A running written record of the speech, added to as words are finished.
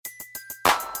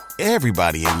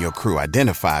Everybody in your crew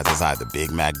identifies as either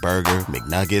Big Mac Burger,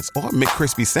 McNuggets, or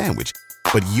McCrispy Sandwich.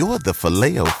 But you're the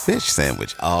Filet-O-Fish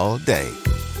Sandwich all day.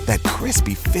 That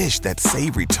crispy fish, that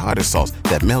savory tartar sauce,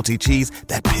 that melty cheese,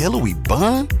 that pillowy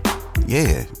bun.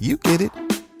 Yeah, you get it.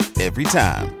 Every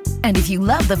time. And if you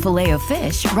love the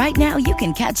Filet-O-Fish, right now you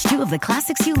can catch two of the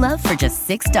classics you love for just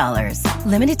 $6.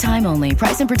 Limited time only.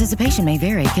 Price and participation may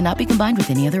vary. Cannot be combined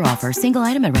with any other offer. Single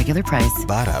item at regular price.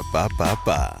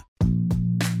 Ba-da-ba-ba-ba.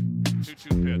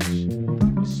 2-2 pitch.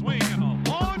 A swing and a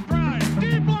long drive.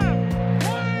 Deep left.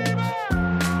 Way back.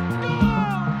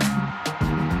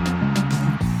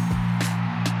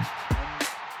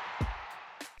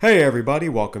 Hey everybody,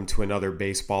 welcome to another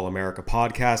Baseball America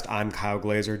podcast. I'm Kyle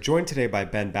Glazer, joined today by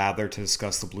Ben Badler to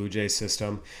discuss the Blue Jays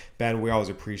system. Ben, we always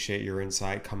appreciate your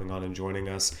insight coming on and joining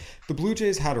us. The Blue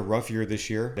Jays had a rough year this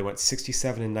year. They went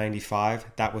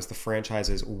 67-95. That was the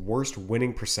franchise's worst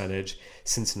winning percentage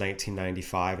since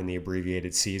 1995 in the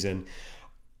abbreviated season.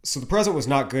 So the present was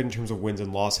not good in terms of wins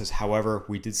and losses. However,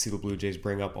 we did see the Blue Jays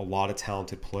bring up a lot of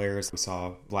talented players. We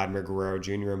saw Vladimir Guerrero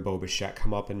Jr. and Bo Bichette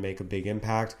come up and make a big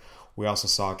impact. We also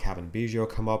saw Kevin Biggio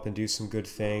come up and do some good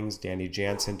things. Danny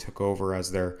Jansen took over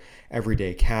as their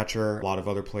everyday catcher. A lot of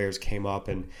other players came up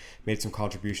and made some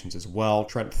contributions as well.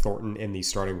 Trent Thornton in the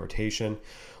starting rotation.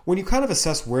 When you kind of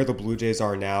assess where the Blue Jays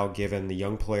are now, given the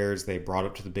young players they brought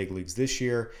up to the big leagues this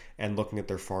year and looking at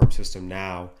their farm system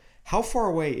now, how far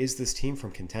away is this team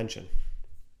from contention?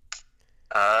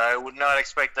 I would not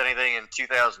expect anything in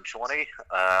 2020.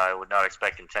 I would not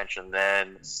expect contention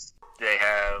then. They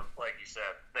have, like you said,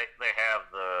 they have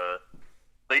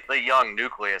the young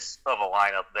nucleus of a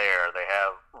lineup there. They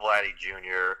have Vladdy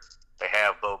Jr., they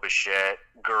have Bo Bichette,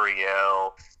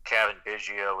 Gurriel, Kevin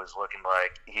Biggio is looking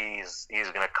like he's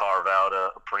going to carve out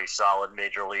a pretty solid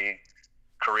major league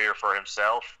career for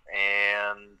himself.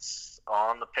 And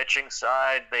on the pitching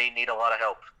side, they need a lot of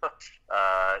help.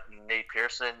 Nate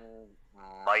Pearson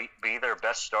might be their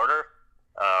best starter.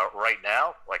 Right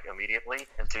now, like immediately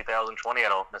in 2020, I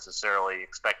don't necessarily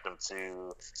expect them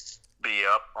to be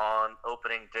up on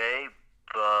opening day,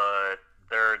 but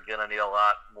they're gonna need a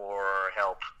lot more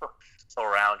help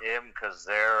around him because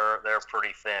they're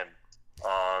pretty thin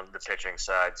on the pitching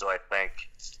side. So I think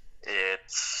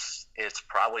it's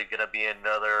probably gonna be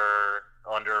another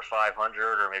under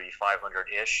 500 or maybe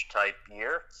 500-ish type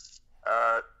year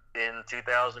in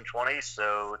 2020.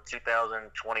 So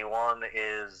 2021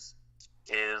 is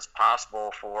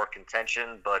possible for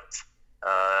contention, but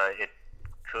it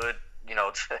could,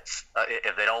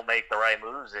 if they don't make the right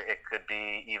moves, it could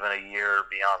be even a year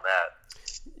beyond that.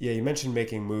 Yeah, you mentioned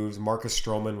making moves. Marcus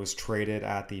Stroman was traded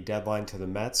at the deadline to the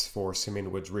Mets for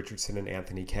Simeon Woods-Richardson and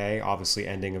Anthony Kay, obviously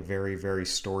ending a very, very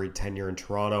storied tenure in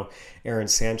Toronto. Aaron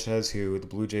Sanchez, who the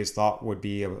Blue Jays thought would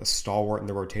be a stalwart in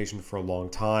the rotation for a long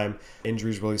time.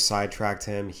 Injuries really sidetracked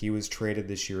him. He was traded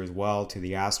this year as well to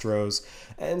the Astros.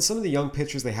 And some of the young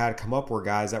pitchers they had come up were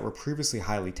guys that were previously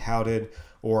highly touted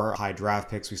or high draft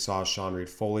picks. We saw Sean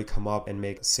Reed-Foley come up and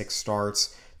make 6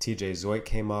 starts. TJ Zoit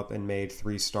came up and made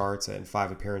 3 starts and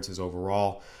 5 appearances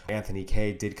overall. Anthony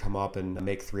Kay did come up and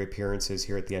make 3 appearances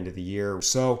here at the end of the year.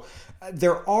 So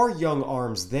there are young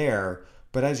arms there,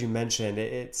 but as you mentioned,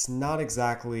 it's not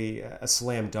exactly a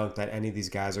slam dunk that any of these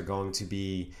guys are going to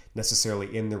be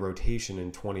necessarily in the rotation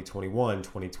in 2021,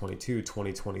 2022,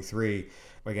 2023.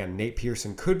 Again, Nate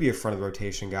Pearson could be a front of the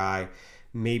rotation guy.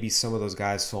 Maybe some of those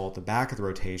guys fall at the back of the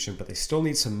rotation, but they still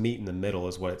need some meat in the middle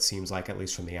is what it seems like, at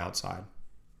least from the outside.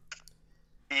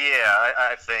 Yeah,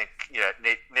 I think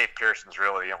Nate Pearson's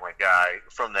really the only guy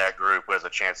from that group who has a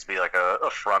chance to be like a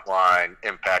frontline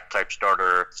impact type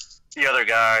starter. The other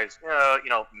guys,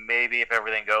 maybe if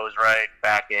everything goes right,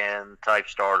 back end type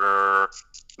starter,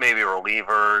 maybe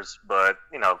relievers, but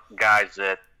guys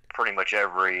that pretty much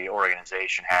every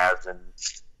organization has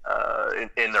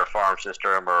in their farm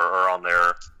system or on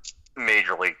their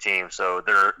major league team. So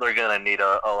they're going to need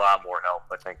a lot more help,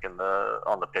 I think, on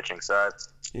the pitching side.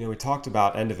 We talked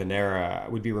about end of an era. I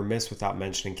would be remiss without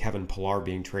mentioning Kevin Pillar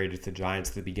being traded to the Giants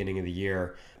at the beginning of the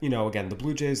year. Again, the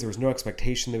Blue Jays, there was no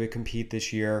expectation they would compete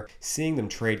this year. Seeing them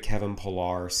trade Kevin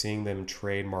Pillar, seeing them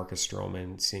trade Marcus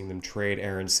Stroman, seeing them trade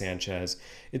Aaron Sanchez,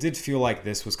 it did feel like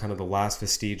this was kind of the last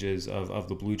vestiges of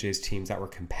the Blue Jays teams that were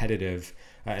competitive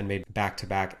and made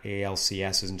back-to-back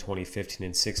ALCSs in 2015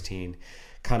 and 16.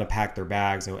 Kind of pack their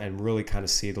bags and really kind of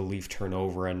see the leaf turn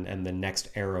over and the next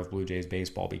era of Blue Jays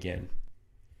baseball begin.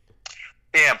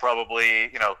 Yeah, and probably,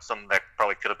 something that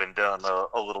probably could have been done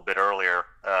a little bit earlier.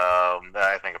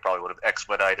 I think it probably would have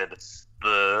expedited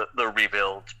the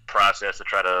rebuild process to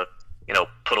try to,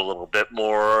 put a little bit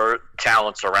more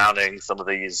talent surrounding some of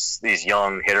these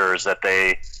young hitters that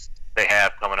they they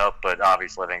have coming up, but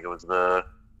obviously I think it was probably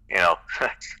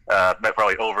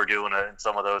overdoing it in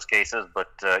some of those cases, but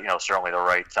certainly the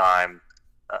right time.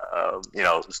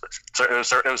 It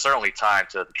was certainly time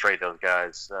to trade those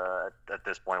guys at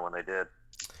this point when they did.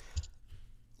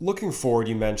 Looking forward,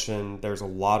 you mentioned there's a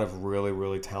lot of really,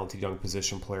 really talented young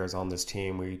position players on this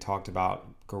team. We talked about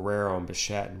Guerrero and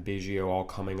Bichette and Biggio all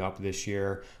coming up this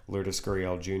year. Lourdes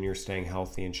Gurriel Jr. staying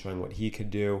healthy and showing what he could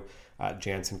do.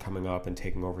 Jansen coming up and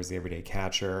taking over as the everyday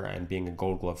catcher and being a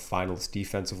Gold Glove finalist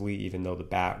defensively, even though the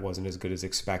bat wasn't as good as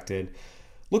expected.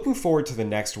 Looking forward to the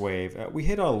next wave, we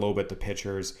hit on a little bit the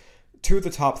pitchers. Two of the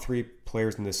top three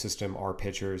players in this system are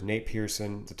pitchers. Nate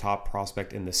Pearson, the top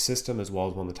prospect in the system, as well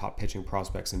as one of the top pitching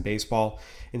prospects in baseball.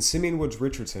 And Simeon Woods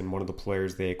Richardson, one of the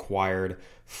players they acquired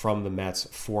from the Mets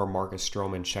for Marcus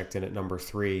Stroman, checked in at number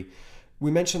 3.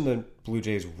 We mentioned the Blue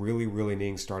Jays really, really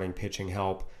needing starting pitching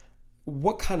help.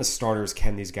 What kind of starters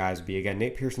can these guys be? Again,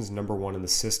 Nate Pearson's number 1 in the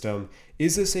system.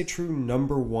 Is this a true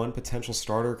number 1 potential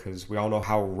starter? Because we all know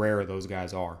how rare those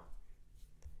guys are.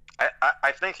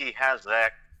 I think he has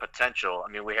that potential.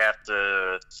 I mean, we have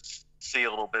to see a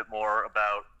little bit more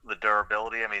about the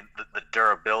durability. I mean, the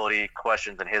durability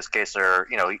questions in his case are,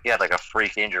 he had like a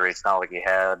freak injury. It's not like he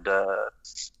had,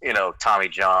 Tommy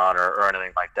John or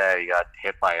anything like that. He got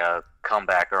hit by a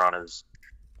comebacker on his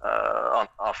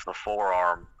off the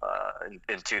forearm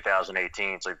in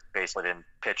 2018, so he basically didn't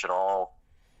pitch at all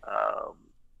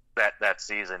that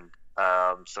season.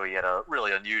 So he had a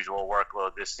really unusual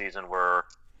workload this season where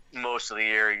most of the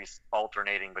year he's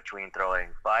alternating between throwing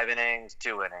 5 innings,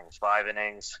 2 innings, 5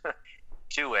 innings,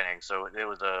 2 innings. So it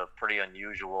was a pretty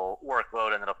unusual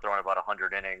workload. Ended up throwing about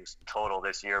 100 innings total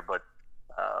this year, but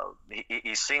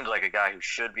he seems like a guy who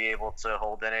should be able to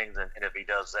hold innings, and if he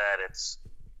does that, it's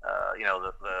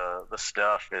the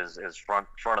stuff is front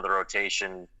of the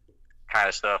rotation kind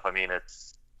of stuff. I mean,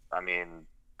 it's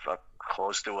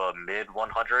close to a mid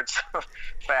 100s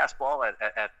fastball at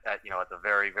the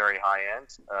very, very high end.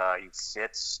 He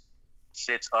sits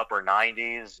upper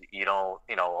 90s. A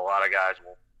lot of guys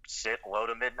will sit low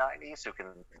to mid 90s who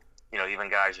can, even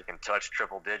guys who can touch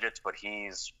triple digits, but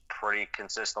he's pretty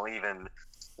consistently, even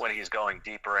when he's going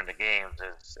deeper into games,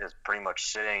 is pretty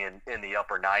much sitting in the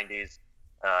upper 90s.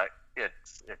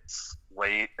 It's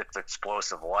late. It's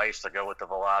explosive life to go with the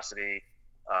velocity.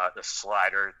 The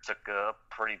slider took a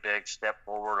pretty big step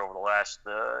forward over the last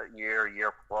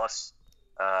year plus.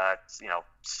 It's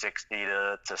 60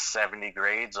 to 70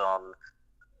 grades on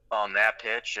that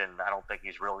pitch, and I don't think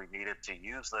he's really needed to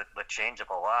use the changeup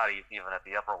a lot, even at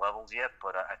the upper levels yet.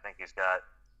 But I think he's got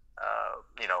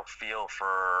feel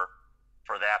for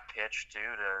that pitch too,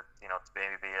 to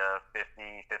maybe be a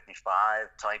 50, 55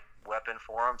 type weapon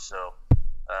for him. So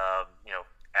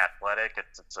athletic,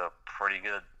 it's a pretty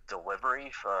good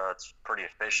delivery. It's pretty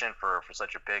efficient for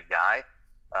such a big guy,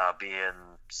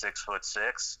 being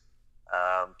 6'6".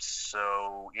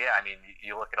 So yeah, I mean,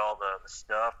 you look at all the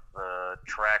stuff, the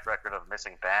track record of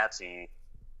missing bats. He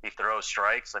throws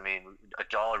strikes. I mean,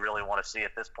 all I really want to see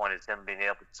at this point is him being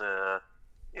able to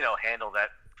handle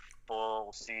that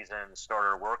full season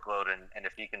starter workload, and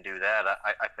if he can do that,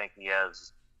 I think he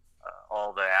has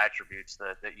all the attributes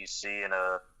that you see in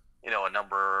a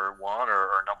number 1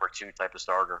 or number 2 type of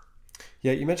starter.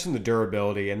 Yeah, you mentioned the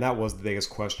durability, and that was the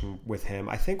biggest question with him.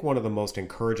 I think one of the most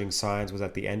encouraging signs was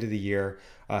at the end of the year,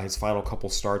 his final couple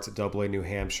starts at AA New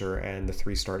Hampshire and the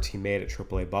 3 starts he made at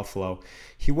AAA Buffalo.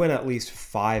 He went at least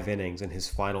 5 innings in his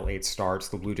final 8 starts.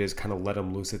 The Blue Jays kind of let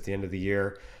him loose at the end of the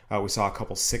year. We saw a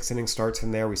couple 6-inning starts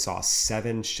in there. We saw a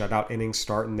 7 shutout innings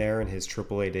start in there in his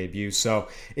AAA debut. So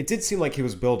it did seem like he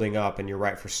was building up, and you're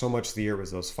right, for so much of the year it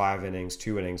was those 5 innings,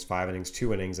 2 innings, 5 innings,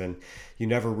 2 innings, and you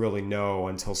never really know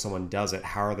until someone does it,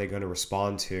 how are they going to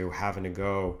respond to having to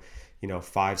go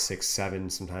 5, 6, 7,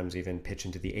 sometimes even pitch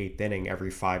into the 8th inning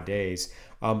every 5 days.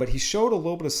 But he showed a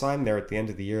little bit of sign there at the end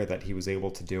of the year that he was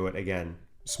able to do it. Again,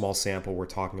 small sample, we're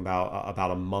talking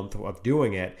about a month of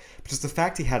doing it. But just the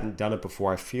fact he hadn't done it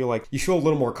before, I feel like you feel a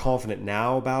little more confident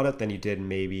now about it than you did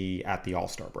maybe at the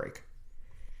All-Star break.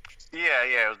 Yeah,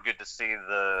 it was good to see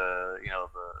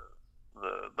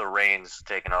the reins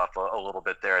taken off a little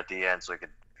bit there at the end, so he could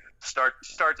start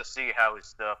to see how his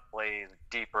stuff plays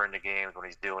deeper into games when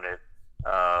he's doing it,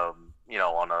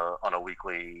 on a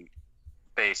weekly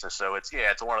basis. So it's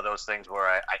one of those things where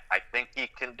I think he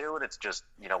can do it. It's just,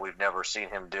 we've never seen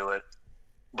him do it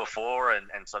before, and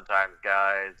sometimes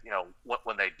guys,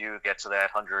 when they do get to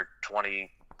that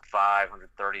 125,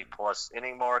 130 plus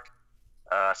inning mark,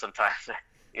 sometimes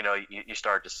you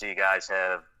start to see guys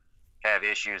have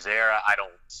issues there. I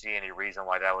don't see any reason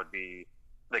why that would be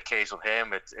the case with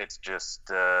him. It's just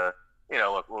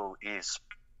look, he's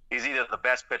he's either the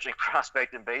best pitching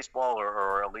prospect in baseball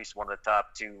or at least one of the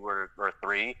top 2 or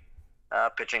 3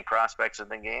 pitching prospects in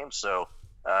the game. So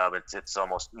it's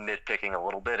almost nitpicking a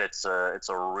little bit. It's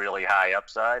a really high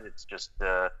upside. It's just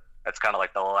that's kind of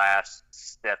like the last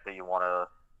step that you want to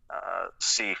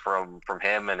see from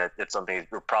him, and it's something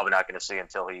we're probably not going to see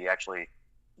until he actually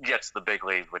gets to the big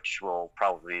league, which will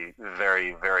probably be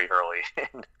very, very early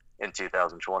in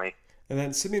 2020. And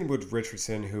then Simeon Woods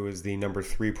Richardson, who is the number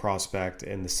 3 prospect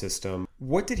in the system,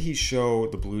 what did he show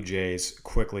the Blue Jays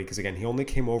quickly? Because again, he only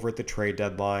came over at the trade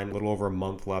deadline, a little over a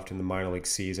month left in the minor league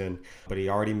season, but he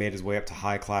already made his way up to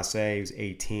high Class A. He was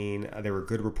 18. There were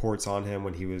good reports on him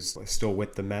when he was still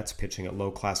with the Mets, pitching at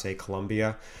low Class A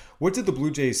Columbia. What did the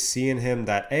Blue Jays see in him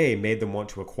that A, made them want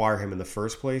to acquire him in the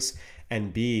first place,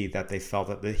 and B, that they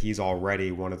felt that he's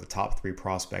already one of the top 3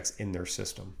 prospects in their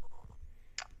system?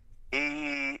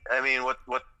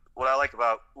 What I like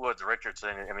about Woods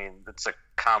Richardson, it's a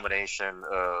combination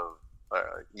of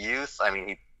youth.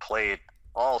 He played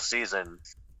all season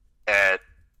at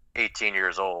 18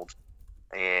 years old,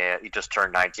 and he just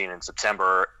turned 19 in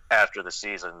September after the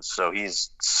season. So he's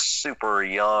super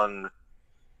young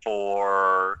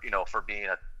for being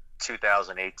a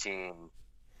 2018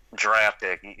 draft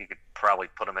pick. You could probably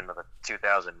put him into the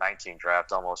 2019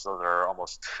 draft almost. Those are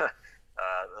almost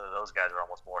those guys are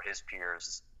almost more his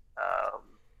peers.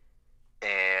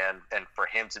 And for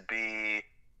him to be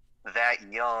that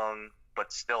young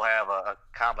but still have a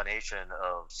combination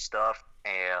of stuff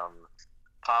and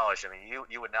polish,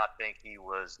 you would not think he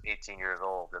was 18 years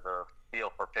old. The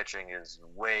feel for pitching is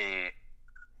way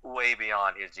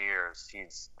beyond his years.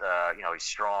 He's he's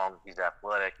strong, he's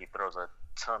athletic, he throws a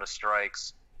ton of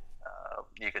strikes.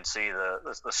 You can see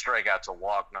the strikeout to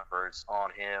walk numbers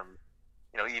on him.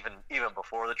 Even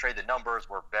before the trade, the numbers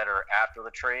were better after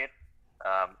the trade.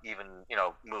 Even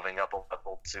moving up a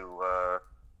level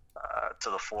to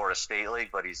the Florida State League,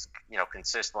 but he's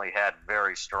consistently had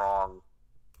very strong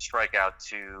strikeout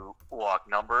to walk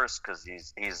numbers because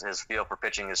his feel for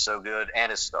pitching is so good,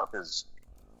 and his stuff is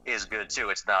good too.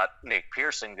 It's not Nick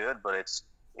Pearson good, but it's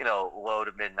low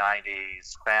to mid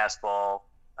 90s fastball.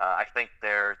 I think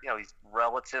he's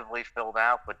relatively filled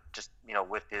out, but just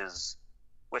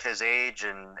with his age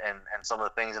and some of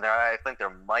the things in there, I think there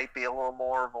might be a little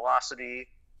more velocity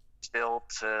still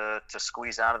to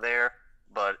squeeze out of there.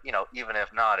 But even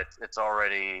if not, it's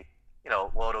already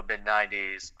low to mid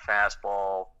 90s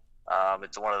fastball.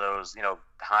 It's one of those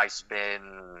high spin,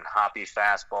 hoppy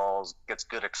fastballs. Gets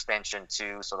good extension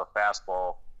too, so the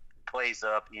fastball plays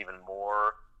up even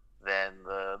more than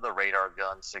the radar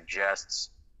gun suggests,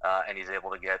 and he's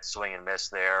able to get swing and miss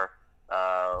there.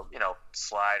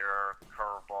 Slider,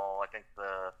 curveball. I think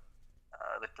the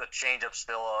changeup's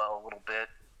still a little bit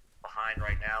behind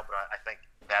right now, but I think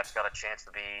that's got a chance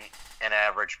to be an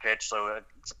average pitch. So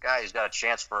it's a guy who's got a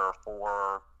chance for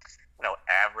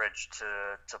average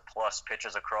to plus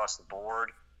pitches across the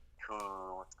board,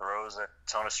 who throws a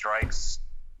ton of strikes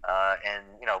and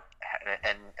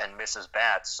misses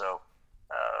bats. So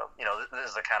this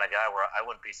is the kind of guy where I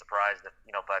wouldn't be surprised if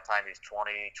by the time he's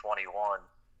 20, 21.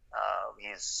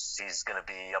 He's going to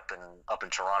be up in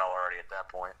Toronto already at that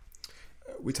point.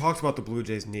 We talked about the Blue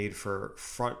Jays' need for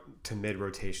front to mid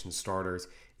rotation starters.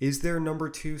 Is there number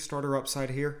 2 starter upside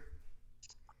here?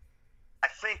 I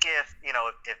think if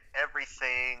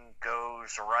everything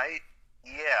goes right,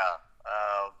 yeah.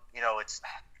 It's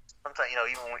sometimes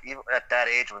even at that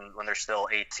age when they're still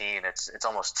 18, it's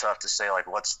almost tough to say like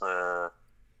what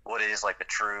is like the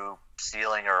true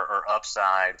ceiling or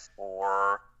upside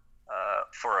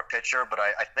for a pitcher, but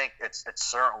I think it's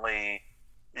certainly,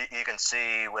 you can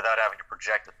see without having to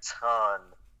project a ton,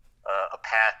 a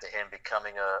path to him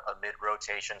becoming a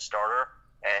mid-rotation starter,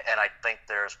 and I think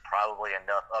there's probably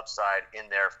enough upside in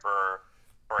there for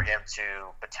him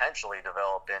to potentially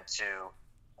develop into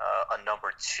a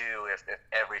number 2 if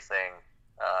everything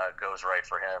goes right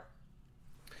for him.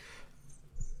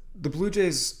 The Blue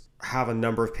Jays have a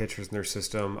number of pitchers in their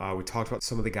system. We talked about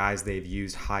some of the guys they've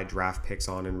used high draft picks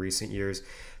on in recent years.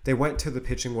 They went to the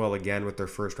pitching well again with their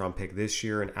first round pick this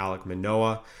year in Alek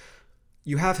Manoah.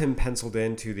 You have him penciled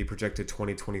into the projected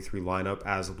 2023 lineup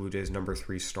as the Blue Jays number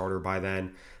 3 starter by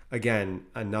then. Again,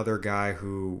 another guy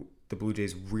who the Blue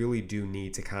Jays really do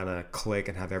need to kind of click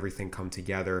and have everything come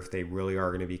together if they really are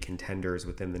going to be contenders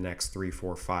within the next 3,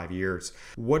 4, 5 years.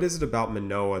 What is it about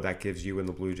Manoah that gives you and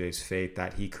the Blue Jays faith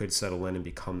that he could settle in and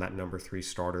become that number 3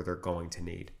 starter they're going to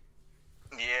need?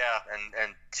 Yeah,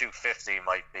 and 250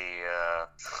 might be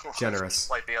generous.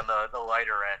 Might be on the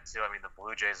lighter end too. The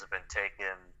Blue Jays have been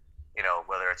taking,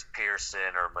 whether it's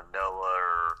Pearson or Manoah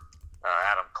or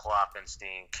Adam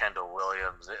Klopfenstein, Kendall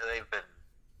Williams, they've been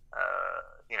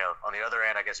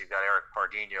I guess you've got Eric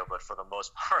Pardinho, but for the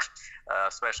most part,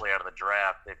 especially out of the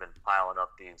draft, they've been piling up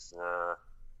these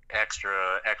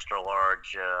extra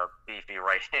large, beefy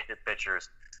right-handed pitchers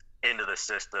into the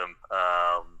system.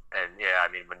 And yeah,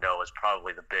 I mean, Manoah is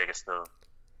probably the biggest of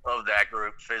that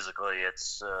group physically.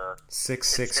 It's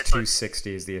 6'6",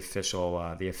 260 is the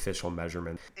official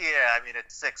measurement. Yeah, I mean,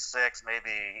 it's 6'6",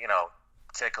 maybe,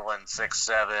 tickling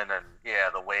 6'7", and yeah,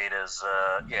 the weight is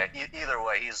either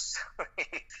way, he's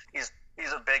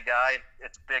he's a big guy.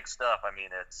 It's big stuff. I mean,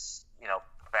 it's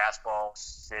fastball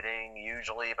sitting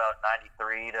usually about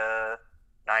 93 to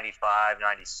 95,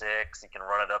 96. He can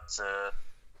run it up to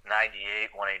 98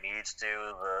 when he needs to.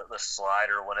 The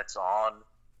slider when it's on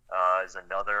is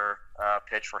another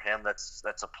pitch for him.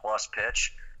 That's a plus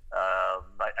pitch.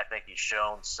 I think he's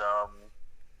shown some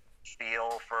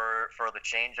feel for the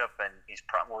changeup, and he's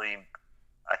probably,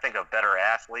 I think, a better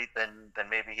athlete than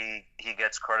maybe he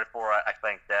gets credit for. I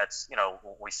think that's,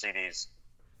 we see these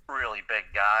really big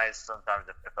guys. Sometimes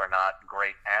if they're not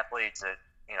great athletes, it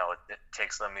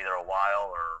takes them either a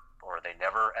while or they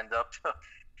never end up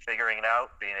figuring it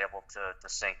out, being able to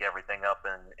sync everything up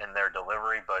in their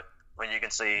delivery. But when you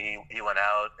can see he went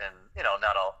out and,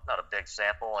 not a big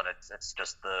sample, and it's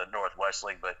just the Northwest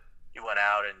League, but he went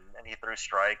out and he threw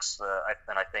strikes.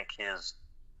 And I think he has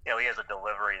a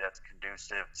delivery that's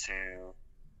conducive to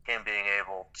him being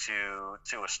able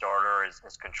to a starter.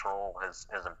 His control has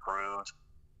improved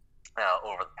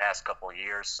over the past couple of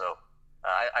years. So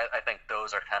I think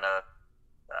those are kind of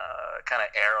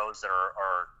arrows that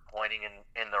are pointing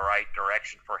in the right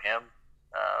direction for him.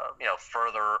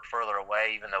 Further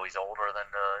away, even though he's older than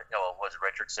was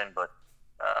Richardson, but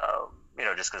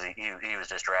just because he was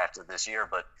just drafted this year,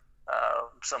 but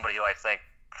somebody who I think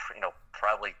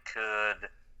probably could,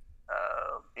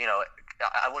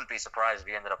 I wouldn't be surprised if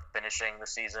he ended up finishing the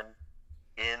season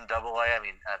in AA. I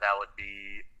mean, that would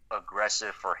be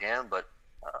aggressive for him, but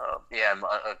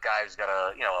a guy who's got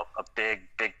a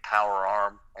big power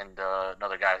arm, and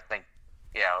another guy, I think,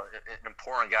 an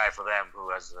important guy for them who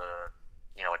has a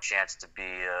chance to be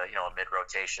a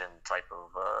mid-rotation type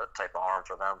of arm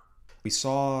for them. We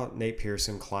saw Nate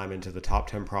Pearson climb into the top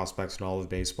 10 prospects in all of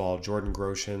baseball. Jordan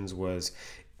Groshans was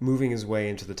moving his way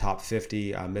into the top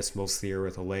 50, missed most of the year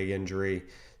with a leg injury.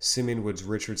 Simeon Woods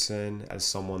Richardson as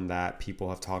someone that people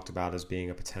have talked about as being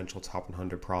a potential top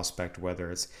 100 prospect,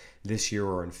 whether it's this year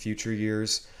or in future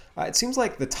years. It seems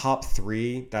like the top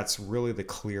three, that's really the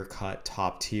clear-cut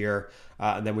top tier.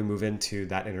 And then we move into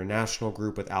that international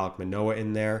group with Alek Manoah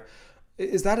in there.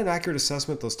 Is that an accurate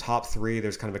assessment, those top three,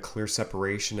 there's kind of a clear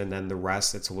separation, and then the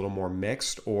rest, it's a little more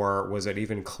mixed? Or was it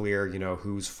even clear,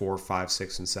 who's 4, 5,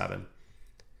 6, and 7?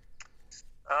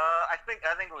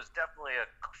 I think it was definitely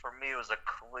for me, it was a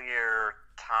clear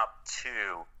top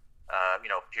two.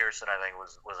 Pearson, I think,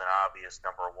 was an obvious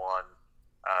number one.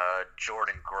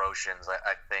 Jordan Groshans,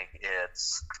 I think it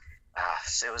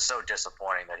was so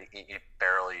disappointing that he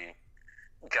barely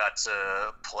got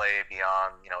to play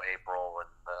beyond April and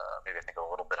maybe I think a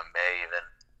little bit of May even.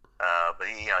 But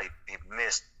he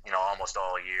missed almost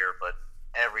all year. But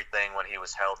everything when he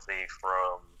was healthy,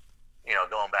 from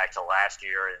going back to last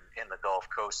year in the Gulf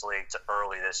Coast League to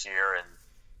early this year and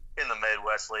in the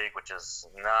Midwest League, which is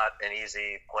not an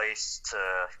easy place to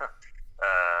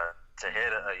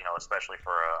hit, especially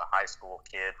for a high school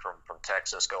kid from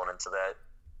Texas going into that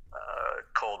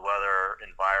cold weather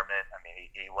environment. I mean,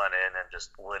 he went in and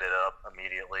just lit it up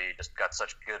immediately, just got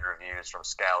such good reviews from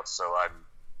scouts. So I'm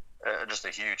just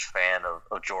a huge fan of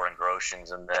Jordan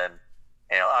Groshans. And then,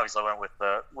 obviously I went with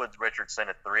Woods Richardson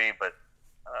at 3, but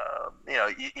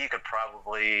you could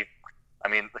probably, I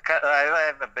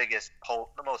have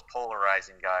the most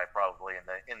polarizing guy probably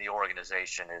in the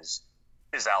organization is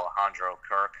Alejandro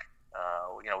Kirk.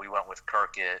 We went with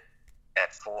Kirk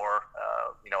at 4.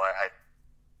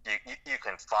 You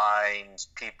can find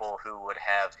people who would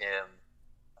have him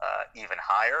even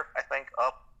higher, I think,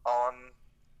 up on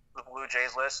the Blue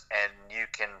Jays list, and you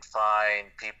can find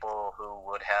people who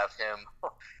would have him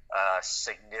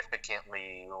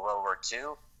significantly lower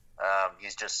too.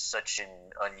 He's just such an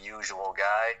unusual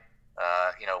guy.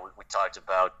 We talked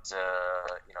about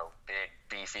big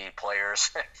beefy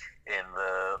players in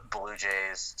the Blue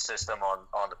Jays system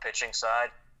on the pitching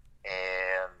side,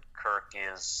 and Kirk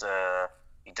is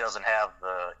he doesn't have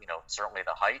certainly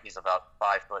the height. He's about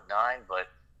 5'9", but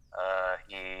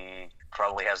he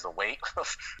probably has the weight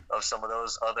of some of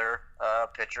those other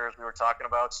pitchers we were talking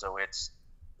about. So it's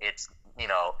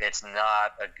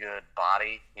not a good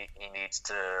body. He needs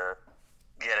to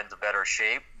get into better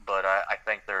shape, but I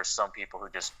think there's some people who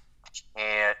just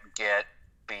can't get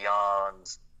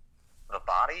beyond the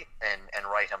body and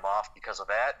write him off because of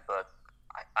that. But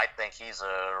I think he's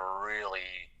a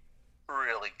really,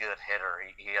 really good hitter.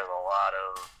 He has a lot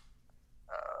of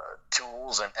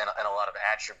tools and a lot of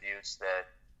attributes that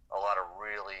a lot of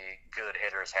really good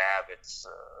hitters have. It's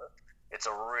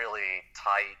a really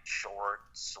tight, short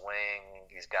swing.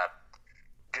 He's got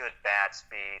good bat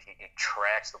speed. He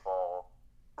tracks the ball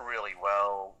really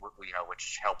well,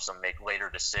 which helps him make later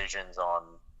decisions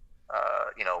on,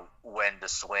 when to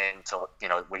swing to,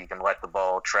 where he can let the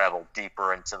ball travel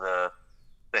deeper into the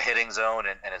hitting zone,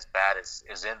 and his bat is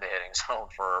in the hitting zone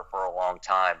for a long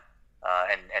time.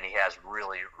 And he has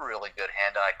really, really good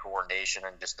hand-eye coordination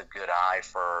and just a good eye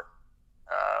for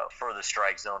the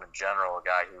strike zone in general. A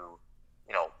guy who,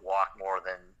 walked more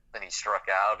than he struck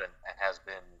out, and has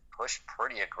been pushed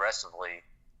pretty aggressively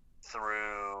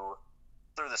through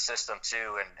the system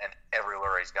too. And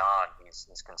everywhere he's gone, he's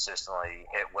consistently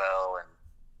hit well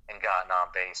and gotten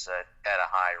on base at a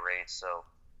high rate. So,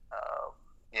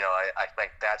 I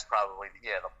think that's probably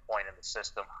the point in the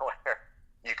system where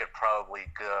you could probably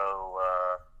go,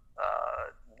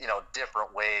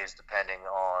 different ways depending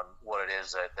on what it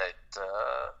is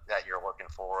that you're looking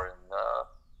for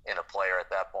in a player at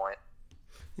that point.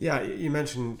 Yeah, you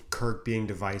mentioned Kirk being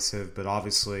divisive, but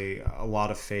obviously a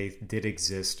lot of faith did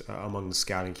exist among the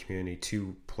scouting community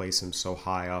to place him so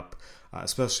high up,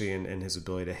 especially in his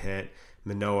ability to hit.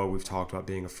 Manoah, we've talked about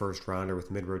being a first-rounder with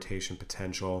mid-rotation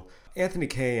potential. Anthony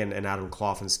Kay and Adam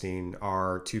Kloffenstein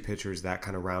are two pitchers that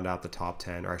kind of round out the top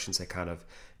 10, or I shouldn't say kind of.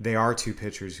 They are two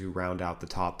pitchers who round out the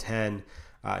top 10.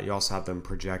 You also have them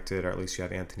projected, or at least you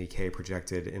have Anthony Kay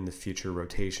projected in the future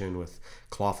rotation, with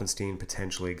Kloffenstein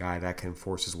potentially a guy that can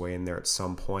force his way in there at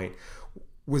some point.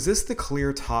 Was this the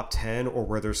clear top 10, or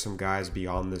were there some guys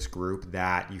beyond this group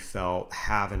that you felt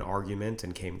have an argument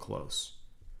and came close?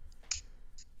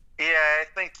 Yeah, I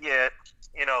think, in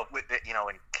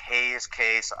Kay's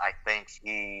case, I think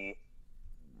he's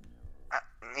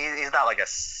not like a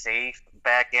safe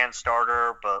back end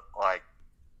starter, but like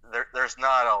there's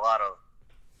not a lot of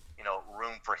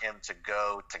room for him to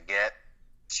go to get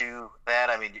to that.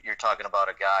 I mean, you're talking about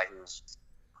a guy who's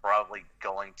probably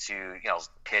going to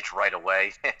pitch right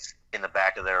away in the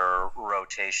back of their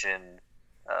rotation.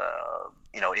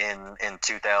 In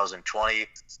 2020,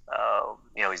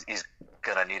 he's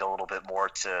going to need a little bit more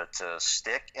to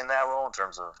stick in that role in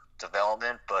terms of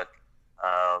development, but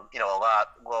a lot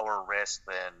lower risk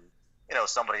than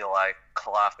somebody like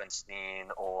Kloffenstein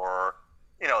or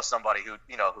somebody who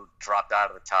dropped out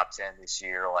of the top 10 this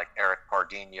year, like Eric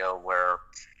Pardinho, where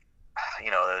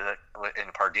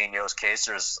in Pardinho's case,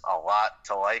 there's a lot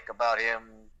to like about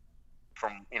him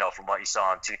from what you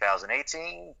saw in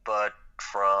 2018, but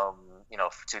from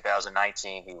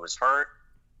 2019 he was hurt,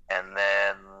 and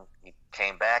then he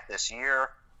came back this year,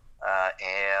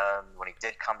 and when he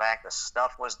did come back, the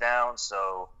stuff was down.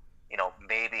 So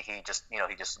maybe he just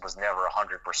was never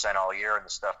 100% all year, and the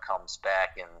stuff comes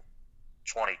back in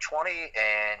 2020,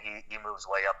 and he moves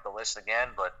way up the list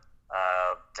again. But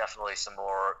definitely some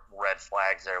more red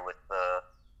flags there with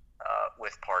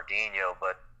Pardinho.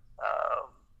 But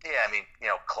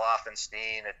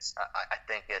Kloffenstein, I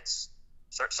think it's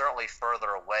certainly further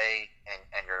away,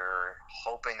 and you're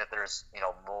hoping that there's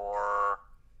more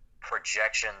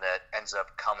projection that ends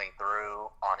up coming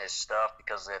through on his stuff,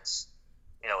 because it's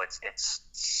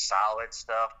solid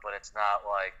stuff, but it's not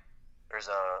like there's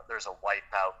a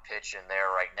wipeout pitch in there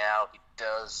right now. He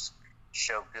does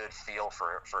show good feel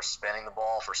for spinning the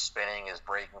ball, for spinning his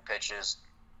breaking pitches.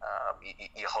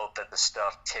 You hope that the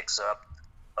stuff ticks up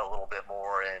a little bit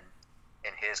more in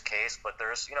his case, but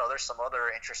there's some other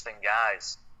interesting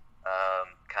guys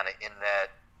kind of in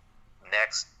that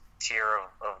next tier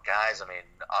of guys. I mean,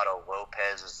 Otto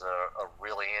Lopez is a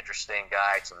really interesting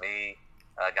guy to me,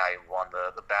 a guy who won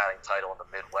the batting title in the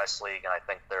Midwest League, and I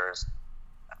think there's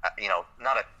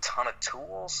not a ton of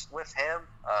tools with him.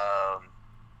 I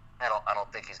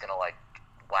don't think he's gonna like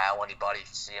wow anybody if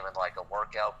you see him in like a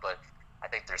workout, but I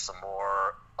think there's some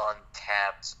more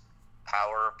untapped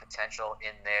power potential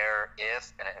in there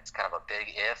and it's kind of a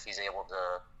big if he's able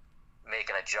to make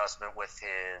an adjustment with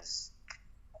his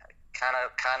kind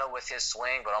of with his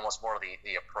swing, but almost more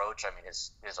the approach. I mean,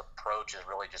 his approach is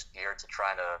really just geared to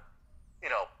trying to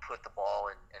put the ball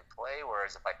in play,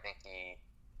 whereas if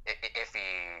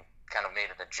he kind of made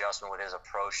an adjustment with his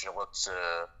approach to look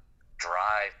to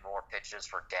drive more pitches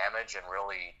for damage and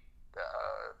really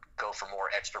go for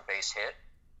more extra base hit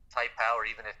type power,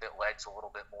 even if it led to a little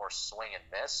bit more swing and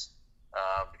miss,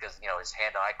 because his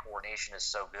hand-eye coordination is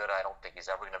so good. I don't think he's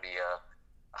ever going to be a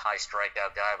high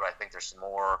strikeout guy, but I think there's some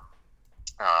more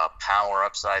power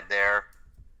upside there.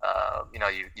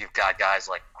 You've got guys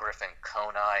like Griffin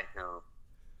Conine, who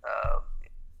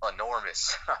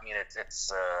enormous. I mean,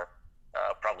 it's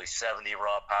probably 70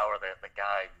 raw power. The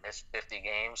guy missed 50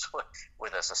 games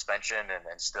with a suspension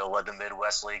and still led the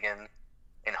Midwest League in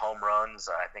home runs.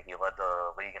 I think he led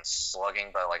the league in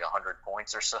slugging by like 100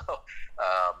 points or so.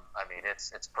 I mean,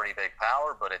 it's pretty big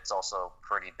power, but it's also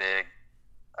pretty big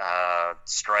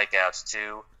strikeouts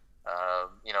too.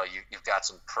 You've got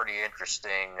some pretty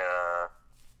interesting,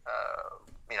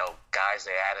 guys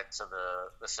they added to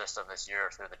the system this year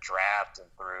through the draft and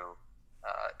through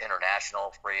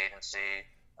international free agency.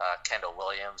 Kendall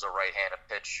Williams, a right-handed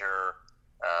pitcher,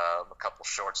 a couple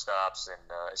shortstops, and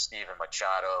Steven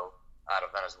Machado out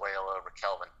of Venezuela,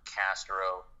 Raquelvin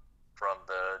Castro from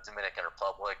the Dominican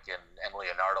Republic, and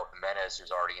Leonardo Jimenez,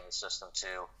 who's already in the system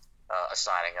too, a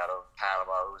signing out of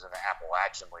Panama, who's in the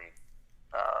Appalachian League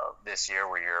this year,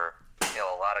 where you're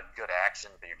a lot of good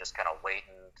action, but you're just kind of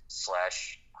waiting /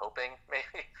 hoping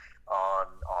maybe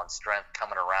on strength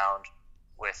coming around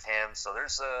with him. So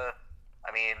there's right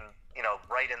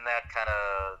in that kind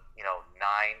of 9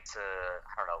 to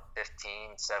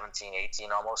 15, 17,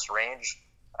 18 almost range.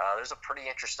 There's a pretty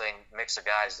interesting mix of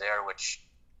guys there, which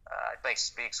I think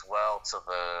speaks well to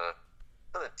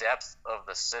the depth of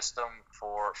the system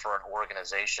for an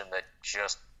organization that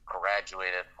just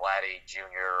graduated Vladdy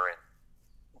Jr. and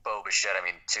Bo Bichette. I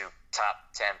mean, 2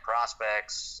 top 10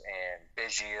 prospects, and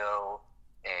Biggio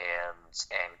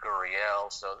and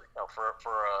Gurriel. So for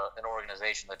an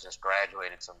organization that just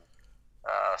graduated some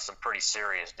pretty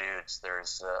serious dudes,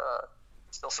 there's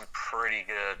still some pretty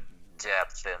good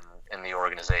depth in the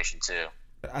organization too.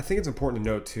 I think it's important to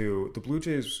note too, the Blue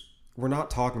Jays, we're not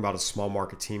talking about a small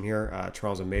market team here.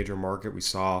 Toronto's a major market. We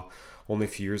saw only a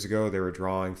few years ago they were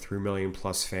drawing 3 million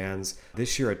plus fans.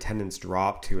 This year attendance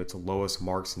dropped to its lowest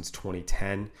mark since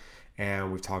 2010.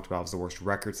 And we've talked about it was the worst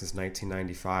record since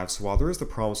 1995. So while there is the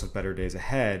promise of better days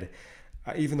ahead,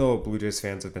 even though Blue Jays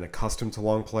fans have been accustomed to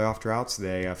long playoff droughts,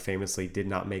 they famously did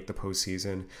not make the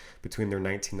postseason between their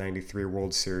 1993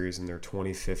 World Series and their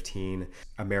 2015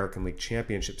 American League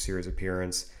Championship Series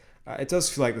appearance. It does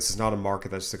feel like this is not a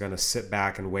market that's going to sit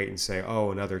back and wait and say,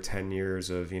 oh, another 10 years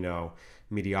of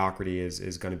mediocrity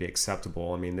is going to be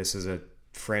acceptable. I mean, this is a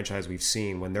franchise we've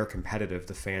seen when they're competitive,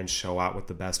 the fans show out with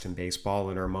the best in baseball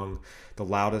and are among the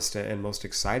loudest and most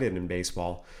excited in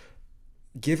baseball.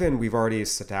 Given we've already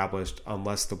established,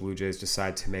 unless the Blue Jays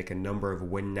decide to make a number of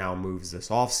win now moves this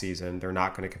offseason, they're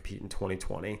not going to compete in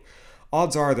 2020.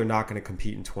 Odds are they're not going to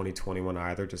compete in 2021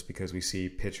 either, just because we see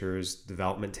pitchers'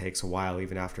 development takes a while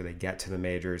even after they get to the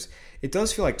majors. It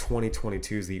does feel like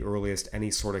 2022 is the earliest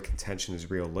any sort of contention is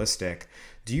realistic.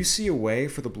 Do you see a way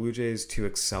for the Blue Jays to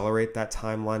accelerate that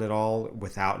timeline at all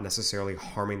without necessarily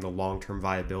harming the long-term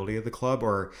viability of the club?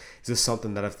 Or is this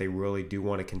something that if they really do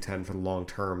want to contend for the long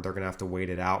term, they're going to have to wait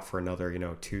it out for another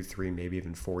 2, 3, maybe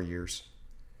even 4 years?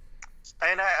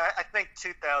 And I think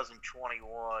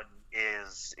 2021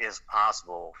 is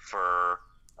possible for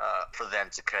them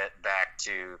to cut back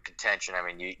to contention. I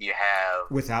mean, you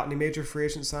have without any major free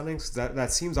agent signings.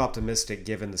 That seems optimistic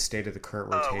given the state of the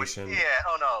current rotation.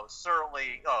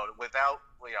 Certainly. Without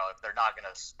if they're not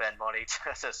going to spend money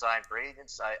to sign free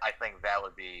agents, I think that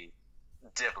would be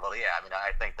difficult. Yeah, I mean,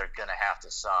 I think they're going to have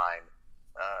to sign.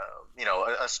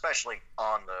 Especially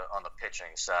on the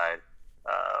pitching side.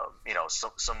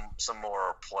 Some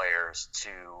more players to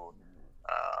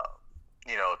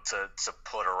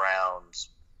put around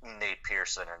Nate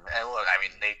Pearson and look, I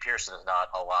mean, Nate Pearson is not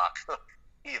a lock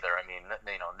either. I mean,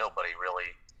 nobody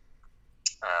really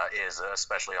is,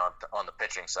 especially on the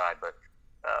pitching side. But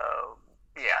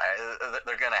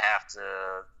they're going to have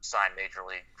to sign major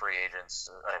league free agents.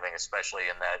 I think, especially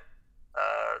in that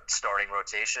starting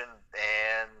rotation.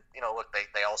 And look,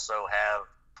 they also have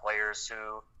players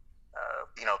who.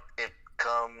 It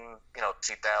come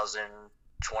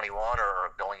 2021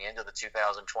 or going into the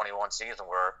 2021 season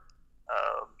where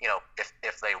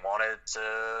if they wanted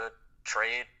to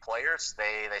trade players,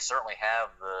 they certainly have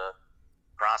the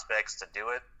prospects to do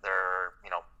it. They're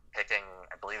picking,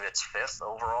 I believe it's 5th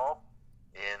overall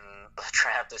in the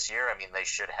draft this year. I mean, they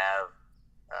should have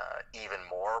even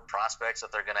more prospects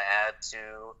that they're going to add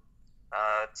to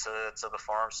the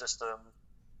farm system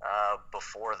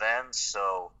before then.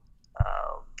 So.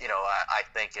 I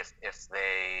think if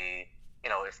they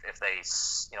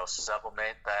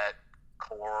supplement that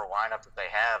core lineup that they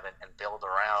have and build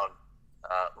around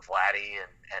Vladdy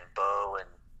and Bo, and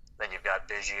then you've got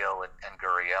Biggio and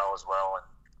Gurriel as well, and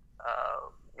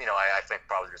I think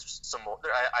probably there's some more.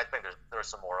 I think there's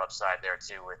some more upside there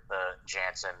too with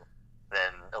Jansen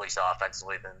than at least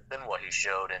offensively than what he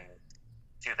showed in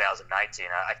 2019.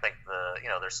 I think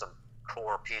there's some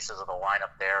core pieces of the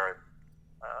lineup there.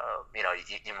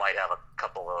 you might have a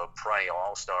couple of perennial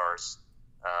all-stars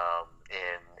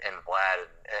in Vlad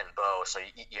and Bo, so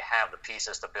you have the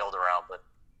pieces to build around. But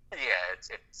yeah,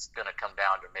 it's going to come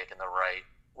down to making the right,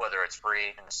 whether it's free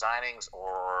agent signings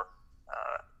or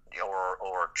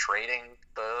trading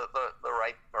the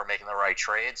right, or making the right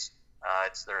trades.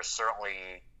 There's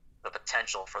certainly the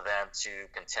potential for them to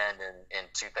contend in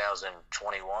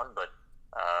 2021, but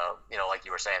like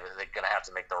you were saying, they're going to have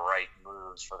to make the right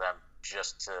moves for them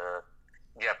just to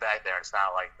get back there. It's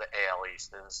not like the AL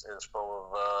East is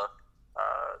full of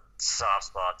soft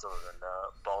spots other than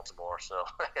Baltimore, so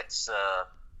it's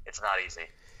not easy.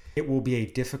 It will be a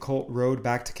difficult road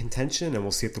back to contention, and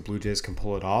we'll see if the Blue Jays can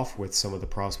pull it off with some of the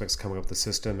prospects coming up the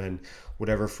system and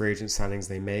whatever free agent signings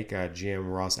they make. GM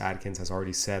Ross Adkins has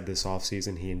already said this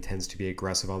offseason he intends to be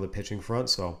aggressive on the pitching front,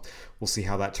 so we'll see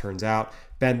how that turns out.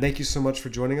 Ben, thank you so much for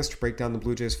joining us to break down the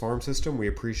Blue Jays farm system. We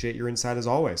appreciate your insight as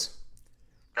always.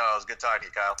 No, it was good talking to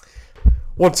you, Kyle.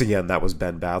 Once again, that was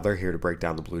Ben Badler here to break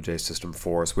down the Blue Jays system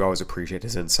for us. We always appreciate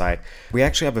his insight. We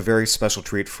actually have a very special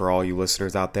treat for all you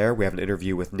listeners out there. We have an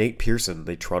interview with Nate Pearson,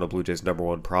 the Toronto Blue Jays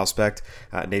 #1 prospect.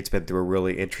 Nate's been through a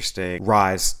really interesting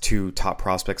rise to top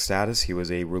prospect status. He was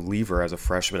a reliever as a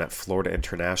freshman at Florida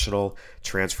International,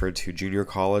 transferred to junior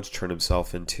college, turned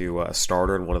himself into a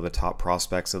starter and one of the top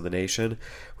prospects in the nation,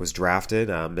 was drafted,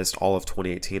 missed all of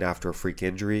 2018 after a freak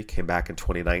injury, came back in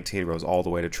 2019, rose all the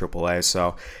way to AAA.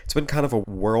 So it's been kind of a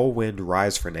whirlwind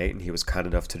rise for Nate, and he was kind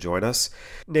enough to join us.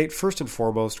 Nate, first and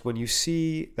foremost, when you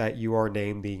see that you are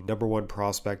named the #1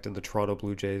 prospect in the Toronto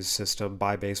Blue Jays system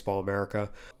by Baseball America,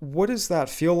 what does that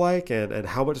feel like, and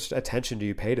how much attention do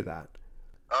you pay to that?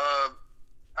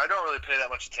 I don't really pay that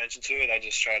much attention to it. I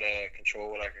just try to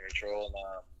control what I can control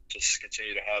and just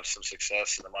continue to have some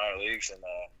success in the minor leagues and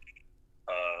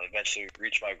eventually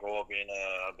reach my goal of being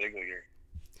a big leaguer.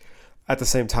 At the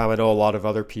same time, I know a lot of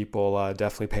other people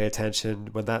definitely pay attention.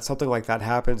 When something like that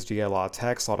happens, do you get a lot of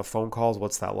texts, a lot of phone calls?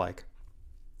 What's that like?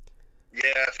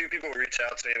 Yeah, a few people reach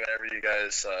out to me whenever you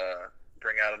guys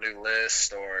bring out a new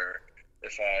list, or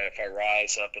if I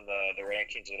rise up in the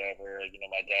rankings, whatever.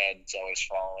 My dad's always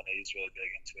following it. He's really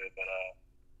big into it.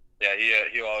 But yeah,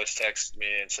 he'll always text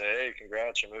me and say, "Hey,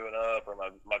 congrats, you're moving up." Or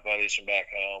my buddies from back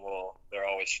home, well, they're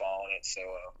always following it. So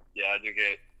yeah, I do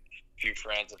get a few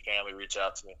friends and family reach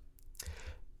out to me.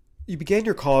 You began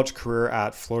your college career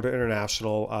at Florida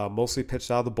International, mostly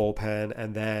pitched out of the bullpen,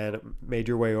 and then made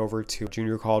your way over to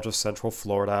junior college of Central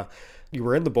Florida. You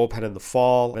were in the bullpen in the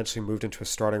fall, eventually moved into a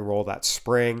starting role that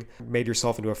spring, made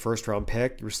yourself into a first-round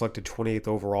pick. You were selected 28th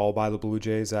overall by the Blue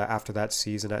Jays after that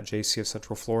season at JC of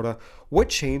Central Florida. What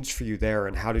changed for you there,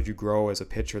 and how did you grow as a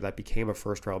pitcher that became a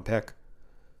first-round pick?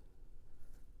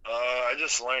 I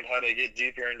just learned how to get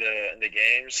deeper into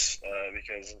games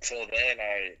because until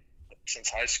then, since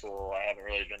high school, I haven't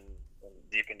really been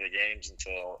deep into games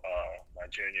until my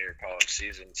junior college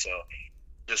season. So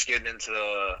just getting into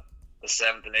the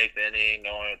 7th and 8th inning,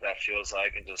 knowing what that feels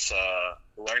like, and just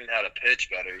learning how to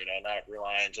pitch better, not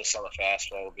relying just on the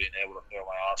fastball, being able to throw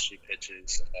my off-speed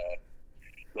pitches,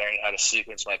 learning how to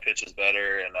sequence my pitches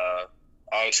better. And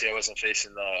obviously I wasn't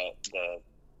facing the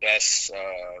best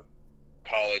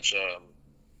college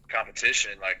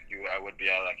competition like I would be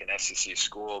at like an SEC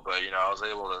school, but I was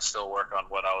able to still work on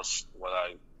what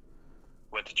I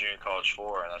went to junior college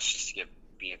for, and that's just to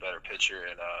be a better pitcher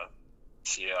and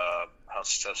see how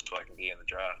successful I can be in the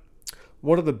draft.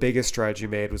 One of the biggest strides you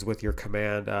made was with your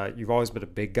command. You've always been a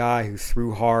big guy who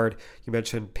threw hard. You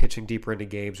mentioned pitching deeper into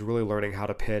games, really learning how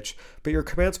to pitch. But your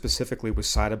command specifically was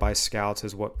cited by scouts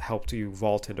as what helped you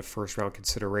vault into first-round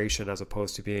consideration as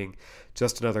opposed to being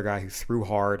just another guy who threw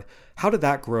hard. How did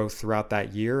that grow throughout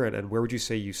that year, and where would you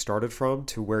say you started from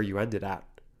to where you ended at?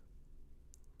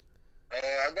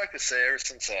 I'd like to say ever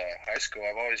since high school,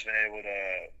 I've always been able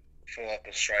to fill up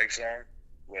the strike zone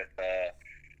with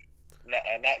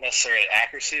not necessarily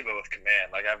accuracy, but with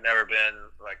command. Like I've never been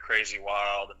like crazy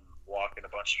wild and walking a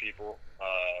bunch of people.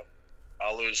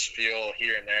 I'll lose feel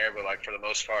here and there, but like for the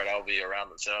most part, I'll be around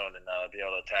the zone and be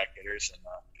able to attack hitters. And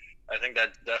I think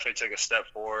that definitely took a step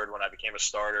forward when I became a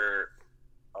starter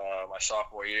my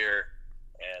sophomore year.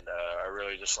 And I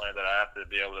really just learned that I have to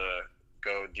be able to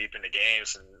go deep into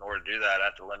games, and in order to do that, I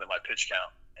have to limit my pitch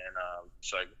count. And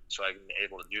so I can be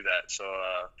able to do that. So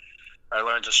I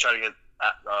learned just try to get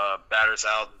batters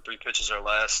out 3 pitches or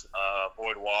less,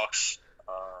 avoid walks,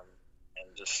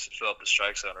 and just fill up the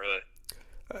strike zone,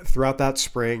 really. Throughout that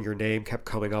spring, your name kept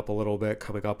coming up a little bit.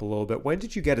 When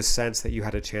did you get a sense that you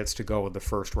had a chance to go in the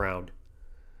first round?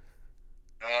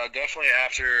 Definitely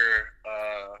after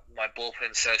my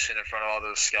bullpen session in front of all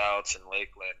those scouts in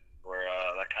Lakeland. where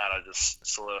that kind of just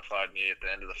solidified me at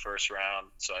the end of the first round.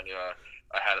 So I knew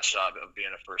I had a shot of being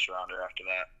a first rounder after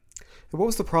that. And what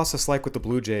was the process like with the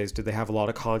Blue Jays? Did they have a lot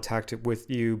of contact with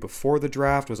you before the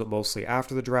draft? Was it mostly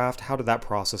after the draft? How did that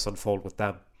process unfold with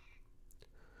them?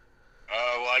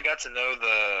 Well, I got to know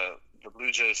the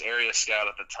Blue Jays area scout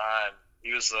at the time.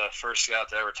 He was the first scout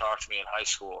to ever talk to me in high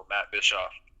school, Matt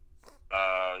Bischoff.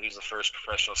 He was the first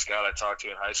professional scout I talked to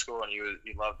in high school, and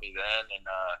he loved me then. And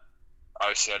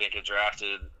obviously, I didn't get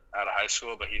drafted out of high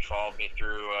school, but he followed me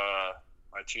through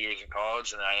my 2 years in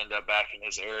college, and I ended up back in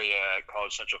his area at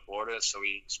College Central Florida. So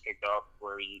we just picked up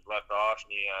where he left off,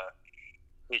 and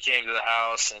he came to the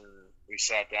house, and we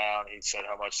sat down. He said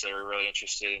how much they were really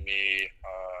interested in me.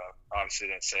 Obviously,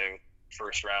 didn't say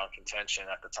first round contention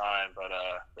at the time, but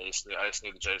I just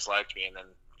knew the Jays liked me. And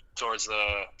then towards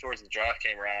the draft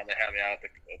came around, they had me out at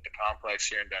the complex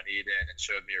here in Dunedin and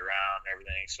showed me around and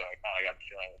everything. So I kind of got the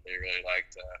feeling that they really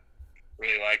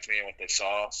liked me and what they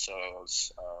saw. So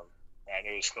I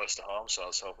knew it was close to home, so I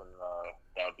was hoping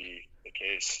that would be the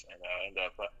case, and ended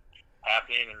up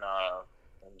happening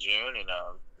in June, and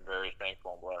I'm very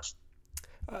thankful and blessed.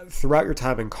 Throughout your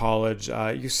time in college,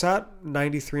 you sat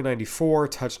 93, 94,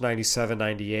 touched 97,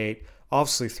 98,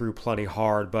 obviously threw plenty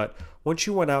hard, but once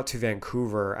you went out to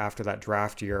Vancouver after that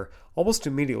draft year, almost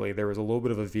immediately there was a little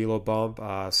bit of a velo bump.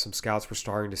 Some scouts were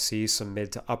starting to see some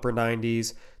mid to upper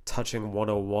 90s, touching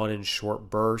 101 in short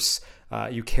bursts.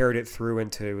 You carried it through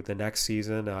into the next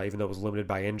season, even though it was limited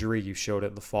by injury. You showed it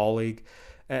in the fall league.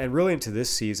 And really into this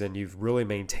season, you've really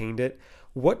maintained it.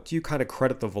 What do you kind of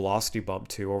credit the velocity bump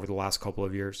to over the last couple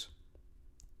of years?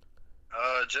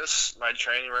 Just my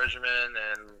training regimen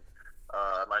and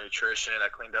my nutrition. I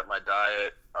cleaned up my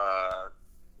diet.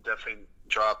 Definitely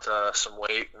dropped some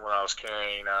weight when I was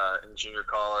carrying in junior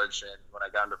college, and when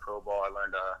I got into pro ball, I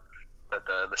learned that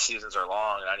the seasons are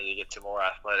long, and I need to get to more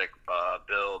athletic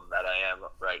build that I am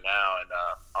right now. And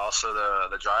also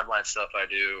the driveline stuff I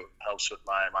do helps with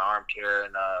my arm care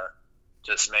and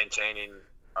just maintaining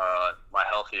my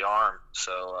healthy arm.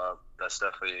 So that's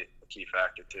definitely a key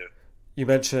factor too. You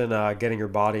mentioned getting your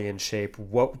body in shape.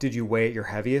 What did you weigh at your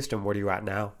heaviest, and what are you at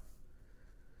now?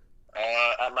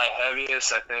 At my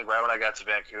heaviest, I think right when I got to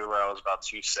Vancouver, I was about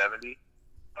 270,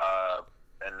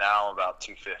 and now I'm about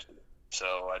 250.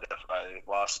 So I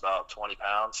lost about 20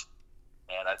 pounds,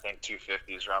 and I think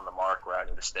 250 is around the mark where I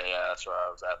need to stay at. That's where I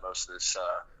was at most of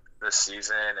this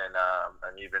season,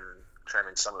 and even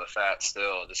trimming some of the fat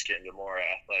still, just getting to more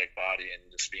athletic body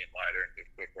and just being lighter and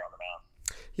quicker on the mound.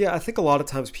 Yeah, I think a lot of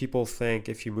times people think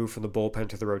if you move from the bullpen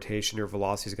to the rotation, your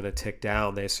velocity is going to tick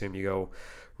down. They assume you go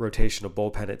rotation to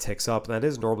bullpen, it ticks up, and that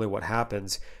is normally what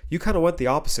happens. You kind of went the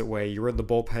opposite way. You were in the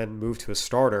bullpen, moved to a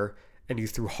starter, and you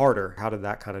threw harder. How did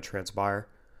that kind of transpire?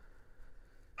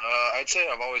 I'd say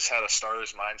I've always had a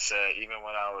starter's mindset. Even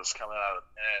when I was coming out of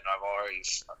the pen, I've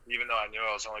always, even though I knew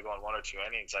I was only going 1 or 2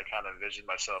 innings, I kind of envisioned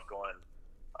myself going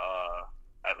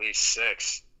at least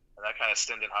 6. And that kind of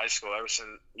stemmed in high school. Ever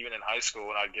since, even in high school,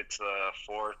 when I'd get to the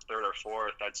third or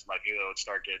fourth, my velo would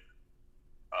start getting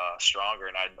stronger,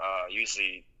 and I'd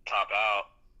usually top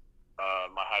out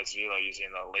my highest velo usually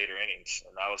in the later innings.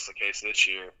 And that was the case this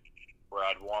year, where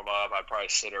I'd warm up. I'd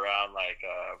probably sit around like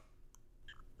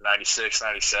 96,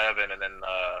 97, and then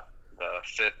the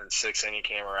 5th and 6th inning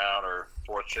came around, or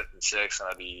 4th, 5th, and 6th, and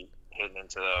I'd be hitting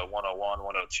into the 101,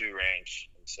 102 range.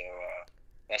 And so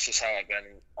that's just how I've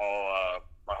been all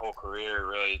my whole career,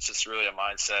 really. It's just really a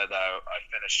mindset that I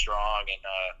finish strong, and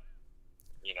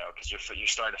because you're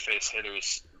starting to face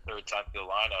hitters third time through the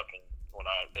lineup, and when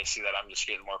they see that I'm just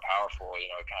getting more powerful,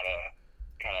 it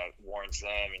kind of warns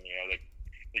them, and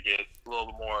they get a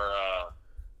little more.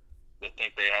 They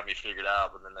think they have me figured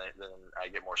out, but then I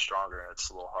get more stronger, and it's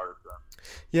a little harder for them.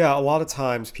 Yeah, a lot of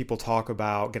times people talk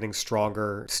about getting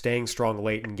stronger, staying strong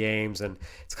late in games, and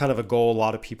it's kind of a goal a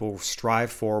lot of people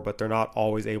strive for, but they're not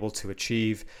always able to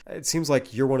achieve. It seems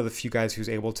like you're one of the few guys who's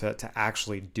able to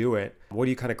actually do it. What do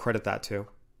you kind of credit that to?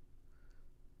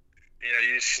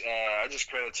 I just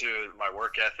credit to my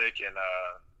work ethic and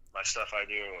my stuff I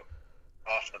do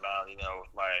off the mound,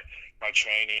 my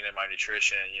training and my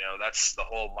nutrition. That's the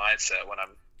whole mindset when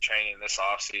I'm training this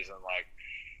off season. Like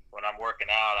when I'm working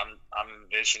out, I'm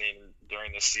envisioning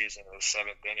during this season, the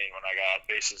 7th inning, when I got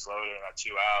bases loaded and I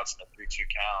 2 outs and a 3-2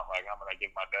 count, like I'm gonna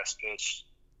give my best pitch.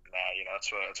 And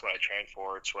that's what I train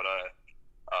for. It's what I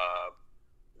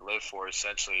live for,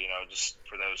 essentially. Just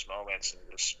for those moments, and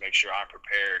just make sure I'm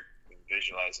prepared and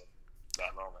visualizing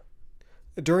that moment.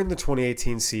 During the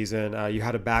 2018 season, you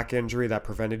had a back injury that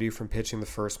prevented you from pitching the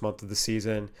first month of the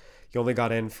season. You only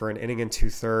got in for an inning and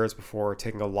 2/3 before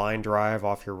taking a line drive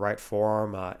off your right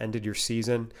forearm, ended your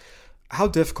season. How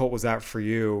difficult was that for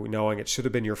you, knowing it should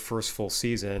have been your first full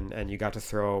season and you got to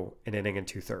throw an inning and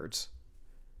 2/3?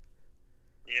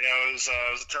 It was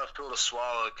a tough pill to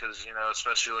swallow because,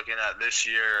 especially looking at this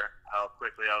year, how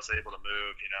quickly I was able to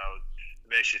move, it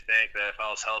makes you think that if I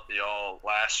was healthy all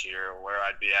last year, where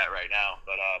I'd be at right now.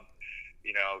 But,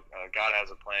 God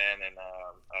has a plan, and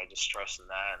I just trust in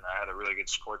that. And I had a really good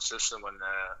support system when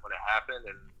it happened,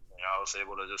 and, I was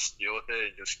able to just deal with it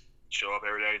and just show up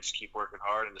every day, just keep working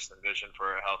hard, and just envision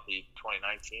for a healthy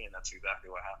 2019, and that's exactly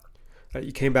what happened.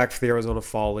 You came back for the Arizona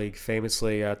Fall League,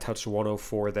 famously touched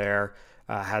 104 there.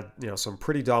 Had some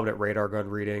pretty dominant radar gun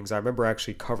readings. I remember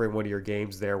actually covering one of your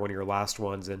games there, one of your last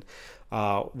ones, and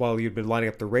while you'd been lining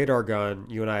up the radar gun,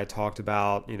 you and I had talked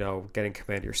about getting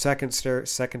command of your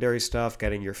secondary stuff,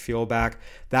 getting your feel back.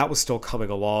 That was still coming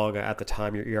along at the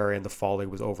time. Your ERA in the Fall League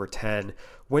was over 10.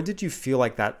 When did you feel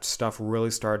like that stuff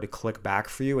really started to click back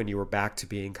for you, and you were back to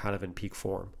being kind of in peak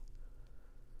form?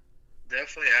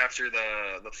 Definitely after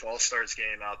the Fall Starts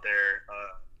game out there.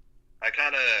 I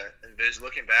kind of envision,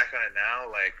 looking back on it now,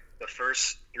 like the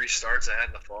first 3 starts I had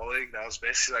in the Fall League, that was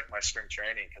basically like my spring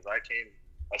training, because I came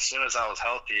as soon as I was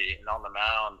healthy and on the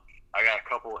mound. I got a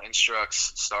couple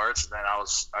instructs starts, and then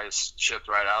I just shipped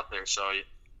right out there. So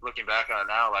looking back on it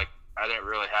now, like I didn't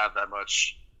really have that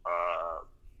much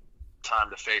time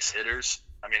to face hitters.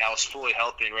 I mean, I was fully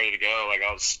healthy and ready to go. Like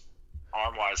I was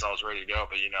arm-wise, I was ready to go.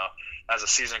 But as the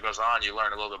season goes on, you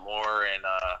learn a little bit more, and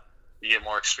you get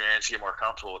more experience, you get more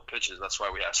comfortable with pitches. That's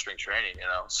why we have spring training,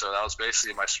 So that was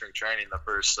basically my spring training, the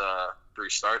first 3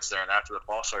 starts there. And after the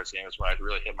Fall Starts game is when I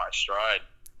really hit my stride.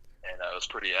 And it was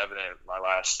pretty evident my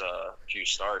last few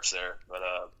starts there. But,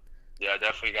 I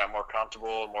definitely got more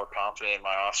comfortable, more confident in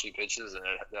my off-speed pitches, and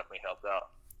it definitely helped out.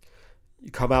 You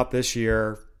come out this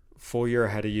year, full year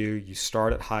ahead of you. You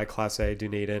start at high Class A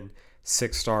Dunedin,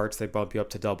 6 starts. They bump you up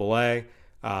to Double A.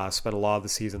 Spent a lot of the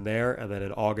season there, and then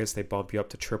in August they bump you up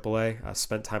to AAA.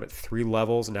 Spent time at 3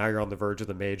 levels. Now you're on the verge of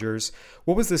the majors.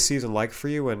 What was this season like for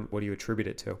you, and what do you attribute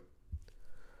it to?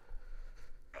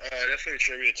 I definitely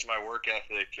attribute it to my work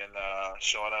ethic and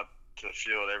showing up to the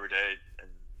field every day and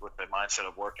with the mindset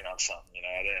of working on something.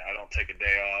 I don't take a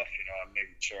day off. I'm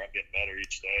making sure I'm getting better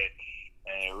each day.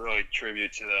 And really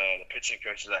tribute to the pitching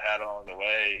coaches I had along the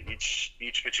way. Each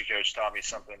pitching coach taught me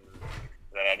something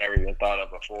that I never even thought of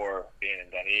before, being in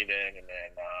Dunedin, and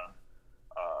then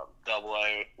Double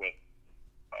A with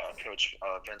Coach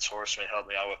Vince Horseman helped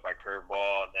me out with my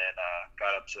curveball, and then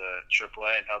got up to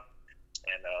AAA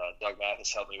and Doug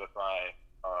Mathis helped me with my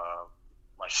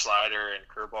slider and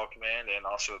curveball command, and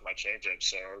also with my changeup.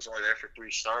 So I was only there for 3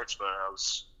 starts, but I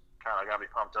was kind of got me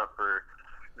pumped up for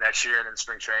next year and in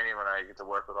spring training when I get to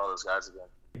work with all those guys again.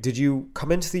 Did you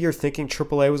come into the year thinking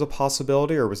AAA was a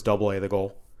possibility, or was Double A the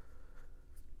goal?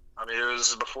 I mean, it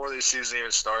was before the season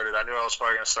even started. I knew I was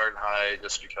probably going to start in high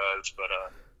just because, but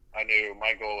I knew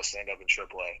my goal was to end up in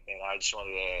AAA, and I just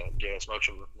wanted to get as much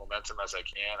momentum as I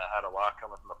can. I had a lot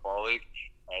coming from the Fall League.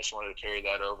 I just wanted to carry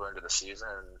that over into the season,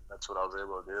 and that's what I was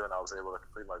able to do, and I was able to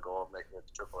complete my goal of making it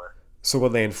to AAA. So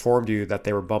when they informed you that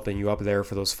they were bumping you up there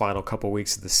for those final couple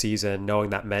weeks of the season,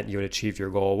 knowing that meant you had achieved your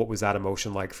goal, what was that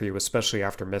emotion like for you, especially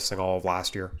after missing all of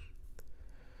last year?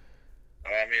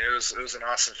 I mean, it was an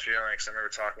awesome feeling. Cause I remember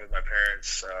talking with my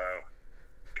parents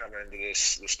coming into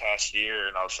this past year,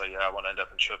 and I was like, "Yeah, I want to end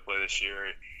up in AAA this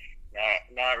year."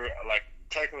 Not like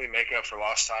technically make up for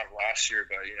lost time last year,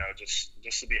 but just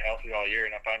to be healthy all year.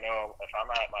 And if I'm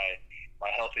at my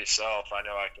healthy self, I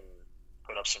know I can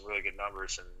put up some really good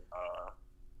numbers and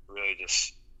really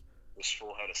just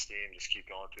full head of steam, just keep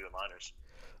going through the minors.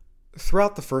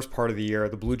 Throughout the first part of the year,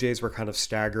 the Blue Jays were kind of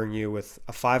staggering you with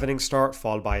a 5-inning start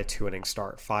followed by a 2-inning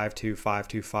start, 5-2,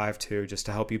 5-2, 5-2, just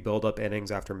to help you build up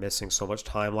innings after missing so much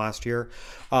time last year.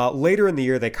 Later in the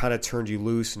year, they kind of turned you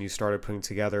loose and you started putting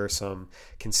together some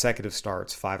consecutive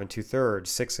starts, 5 2/3,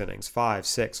 6 innings, 5,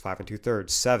 6, 5 2/3,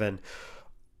 7.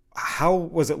 How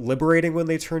was it liberating when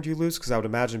they turned you loose? Because I would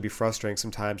imagine it'd be frustrating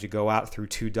sometimes. You go out through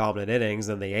 2 dominant innings,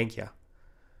 then they yank you.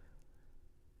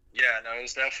 Yeah, no, it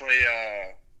was definitely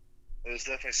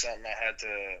something I had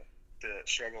to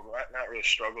struggle, not really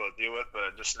struggle to deal with,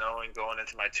 but just knowing going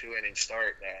into my 2-inning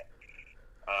start that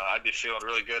I'd be feeling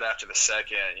really good after the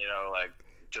second, like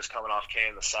just coming off K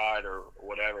in the side or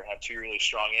whatever, have 2 really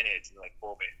strong innings and like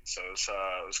pull me. So it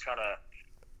was kind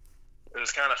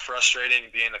of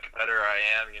frustrating being the competitor I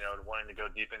am, wanting to go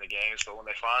deep into games. But when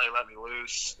they finally let me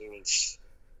loose, it was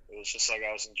just like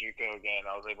I was in JUCO again.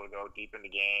 I was able to go deep into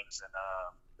games, and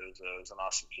it was an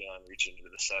awesome feeling reaching into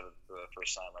the 7th for the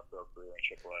first time I broke through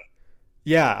in AAA.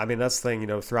 Yeah, I mean, that's the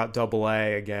thing, throughout Double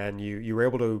A, again, you were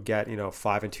able to get,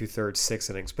 5 2/3, 6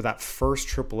 innings. But that first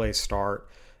AAA start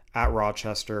at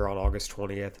Rochester on August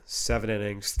 20th. 7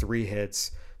 innings, 3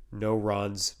 hits, no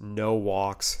runs, no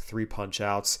walks, 3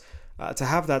 punch-outs. To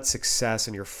have that success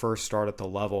in your first start at the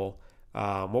level,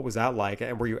 what was that like?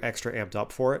 And were you extra amped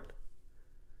up for it?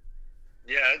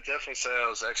 Yeah, I'd definitely say I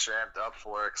was extra amped up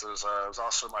for it because it was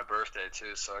also my birthday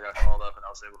too. So I got called up and I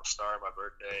was able to start my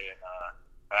birthday, and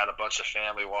I had a bunch of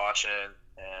family watching,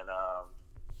 and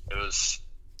it was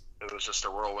just a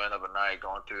whirlwind of a night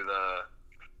going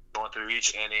through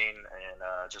each inning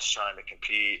and just trying to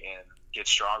compete and get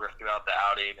stronger throughout the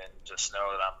outing, and just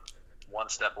know that I'm one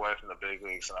step away from the big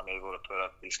leagues and I'm able to put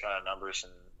up these kind of numbers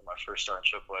in my first start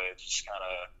in AAA. It's just kind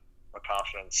of my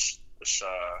confidence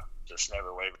just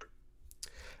never wavered.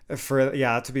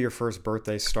 To be your first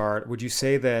birthday start, would you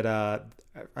say that,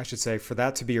 for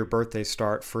that to be your birthday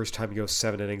start, first time you go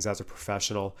 7 innings as a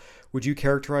professional, would you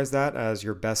characterize that as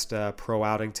your best pro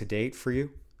outing to date for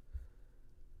you?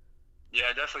 Yeah,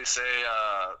 I definitely say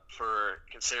for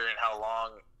considering how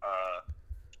long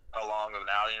of an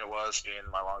outing it was, being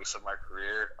my longest of my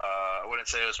career, I wouldn't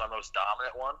say it was my most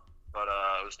dominant one, but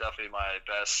it was definitely my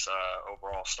best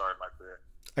overall start in my career.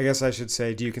 I guess I should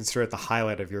say, do you consider it the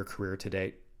highlight of your career to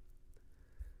date?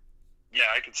 Yeah,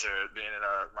 I consider it being in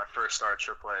my first start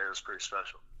at AAA. It was pretty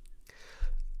special.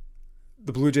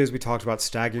 The Blue Jays, we talked about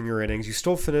staggering your innings. You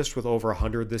still finished with over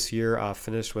 100 this year,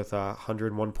 finished with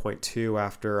 101.2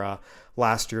 after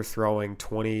last year throwing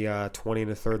 20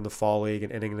 and a third in the Fall League,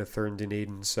 an inning and a third in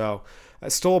Dunedin. So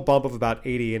still a bump of about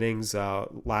 80 innings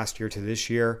last year to this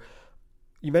year.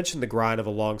 You mentioned the grind of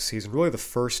a long season, really the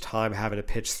first time having to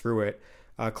pitch through it.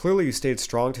 Clearly you stayed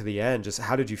strong to the end. Just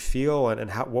how did you feel, and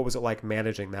what was it like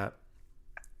managing that?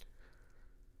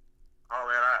 Oh,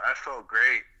 man, I felt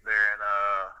great there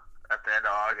at the end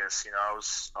of August. You know, I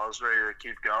was ready to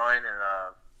keep going, and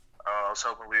I was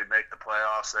hoping we would make the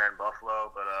playoffs there in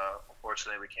Buffalo, but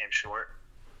unfortunately we came short.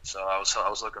 So I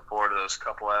was looking forward to those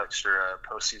couple extra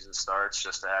postseason starts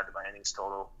just to add to my innings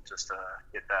total, just to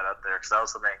get that up there, because that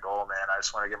was the main goal, man. I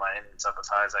just wanted to get my innings up as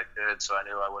high as I could, so I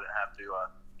knew I wouldn't have to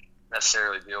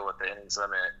necessarily deal with the innings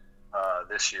limit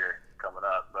this year coming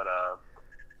up. But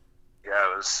yeah,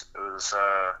 it was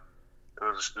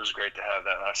great to have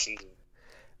that last season.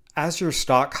 As your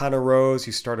stock kind of rose,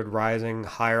 you started rising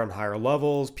higher and higher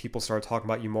levels. People started talking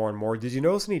about you more and more. Did you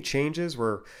notice any changes?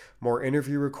 Were more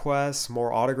interview requests,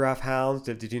 more autograph hounds?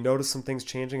 Did you notice some things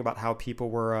changing about how people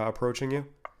were approaching you?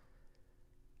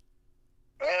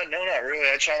 No, not really.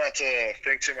 I try not to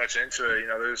think too much into it. You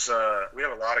know, we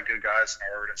have a lot of good guys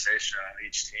in our organization on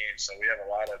each team, so we have a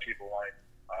lot of people wanting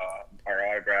our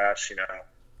autographs. You know,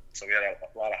 so we had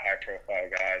a lot of high-profile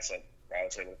guys that I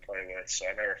was able to play with, so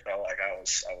I never felt like I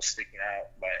was sticking out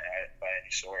by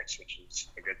any sorts, which is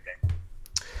a good thing.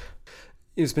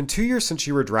 It's been 2 years since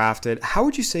you were drafted. How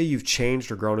would you say you've changed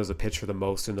or grown as a pitcher the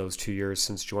most in those 2 years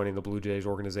since joining the Blue Jays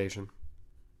organization?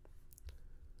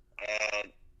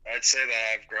 I'd say that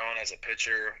I've grown as a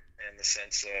pitcher in the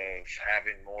sense of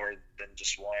having more than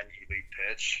just one elite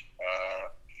pitch.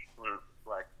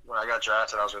 Like when I got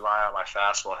drafted, I was relying on my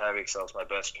fastball heavy because that was my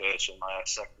best pitch, and my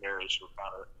secondaries were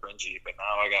kind of fringy. But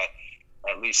now I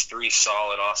got at least 3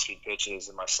 solid off-speed pitches,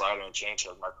 and my slider and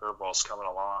changeup, my curveball's coming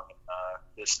along.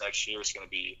 This next year is going to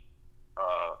be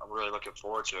I'm really looking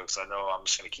forward to it because I know I'm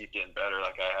just going to keep getting better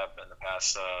like I have been the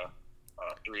past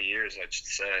 3 years, I should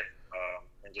say,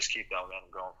 and just keep that momentum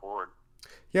going forward.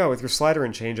 Yeah, with your slider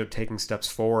and changeup taking steps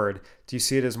forward, do you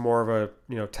see it as more of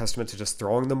a testament to just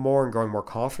throwing them more and growing more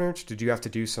confident? Did you have to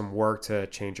do some work to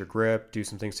change your grip, do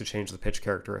some things to change the pitch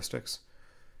characteristics?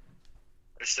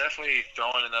 It's definitely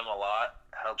throwing in them a lot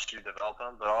helps you develop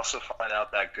them, but also find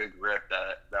out that good grip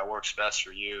that works best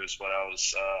for you is what I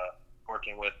was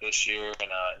working with this year.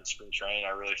 And in spring training,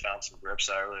 I really found some grips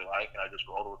that I really like, and I just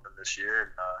rolled with them this year.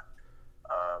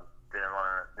 And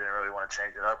didn't really want to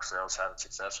change it up because I was having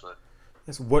success with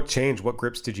it. So what changed? What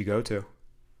grips did you go to?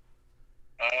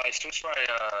 I switched my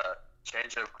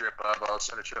changeup grip up. I was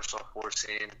in a drift off 14.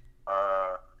 Then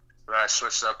I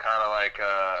switched up kind of like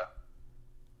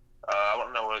I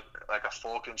don't know what, like a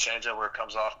Fulton changeup where it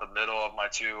comes off the middle of my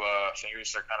 2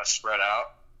 fingers. They're kind of spread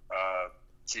out.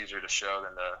 It's easier to show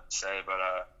than to say, but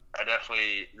I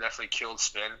definitely killed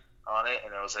spin on it,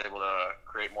 and I was able to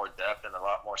create more depth and a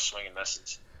lot more swing and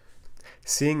misses.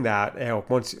 Seeing that,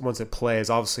 once it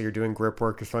plays, obviously you're doing grip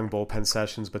work, you're throwing bullpen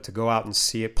sessions, but to go out and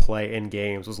see it play in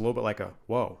games was a little bit like a,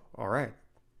 whoa, all right.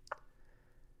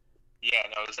 Yeah,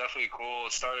 no, it was definitely cool.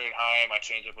 It started high, my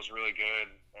changeup was really good,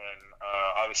 and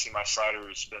obviously my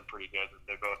slider's been pretty good.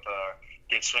 They both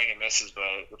get swing and misses, but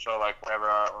it felt like when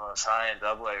I was high in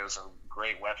AA, it was a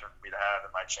great weapon for me to have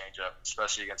in my changeup,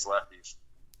 especially against lefties.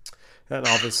 And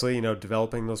obviously,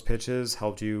 developing those pitches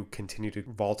helped you continue to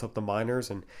vault up the minors,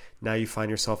 and now you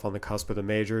find yourself on the cusp of the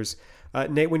majors.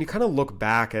 Nate, when you kind of look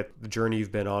back at the journey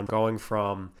you've been on, going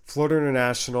from Florida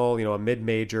International, a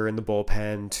mid-major in the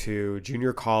bullpen, to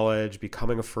junior college,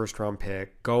 becoming a first-round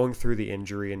pick, going through the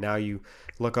injury, and now you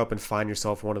look up and find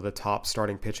yourself one of the top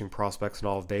starting pitching prospects in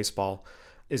all of baseball.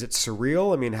 Is it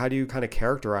surreal? I mean, how do you kind of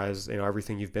characterize,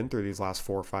 everything you've been through these last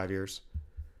 4 or 5 years?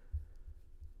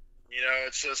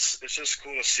 It's just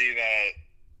cool to see that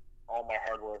all my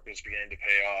hard work is beginning to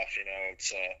pay off.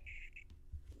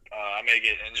 I may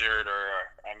get injured or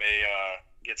I may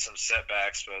get some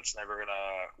setbacks, but it's never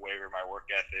gonna waver my work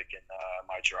ethic and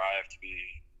my drive to be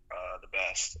the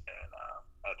best. And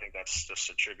I think that's just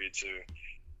a tribute to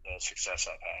the success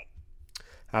I've had.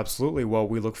 Absolutely. Well,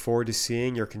 we look forward to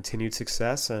seeing your continued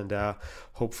success and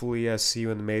hopefully see you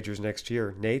in the majors next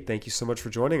year. Nate, thank you so much for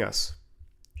joining us.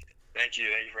 Thank you.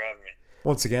 Thank you for having me.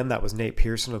 Once again, that was Nate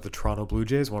Pearson of the Toronto Blue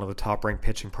Jays, one of the top-ranked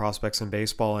pitching prospects in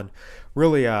baseball, and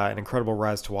really an incredible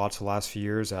rise to watch the last few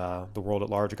years. The world at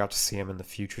large, I got to see him in the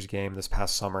Futures game this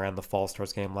past summer and the Fall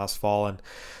Stars game last fall, and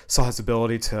saw his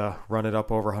ability to run it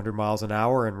up over 100 miles an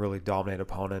hour and really dominate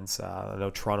opponents. I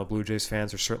know Toronto Blue Jays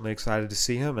fans are certainly excited to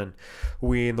see him, and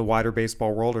we in the wider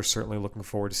baseball world are certainly looking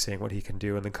forward to seeing what he can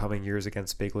do in the coming years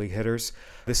against big league hitters.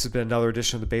 This has been another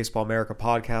edition of the Baseball America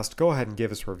podcast. Go ahead and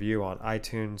give us a review on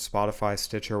iTunes, Spotify,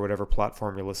 Stitcher, whatever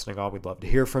platform you're listening on. We'd love to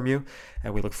hear from you,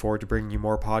 and we look forward to bringing you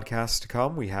more podcasts to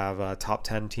come. We have a top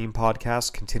 10 team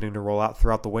podcast continuing to roll out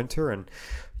throughout the winter, and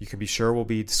you can be sure we'll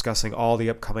be discussing all the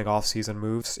upcoming off-season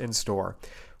moves in store.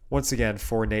 Once again,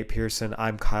 for Nate Pearson,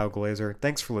 I'm Kyle Glazer.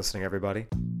 Thanks for listening, everybody.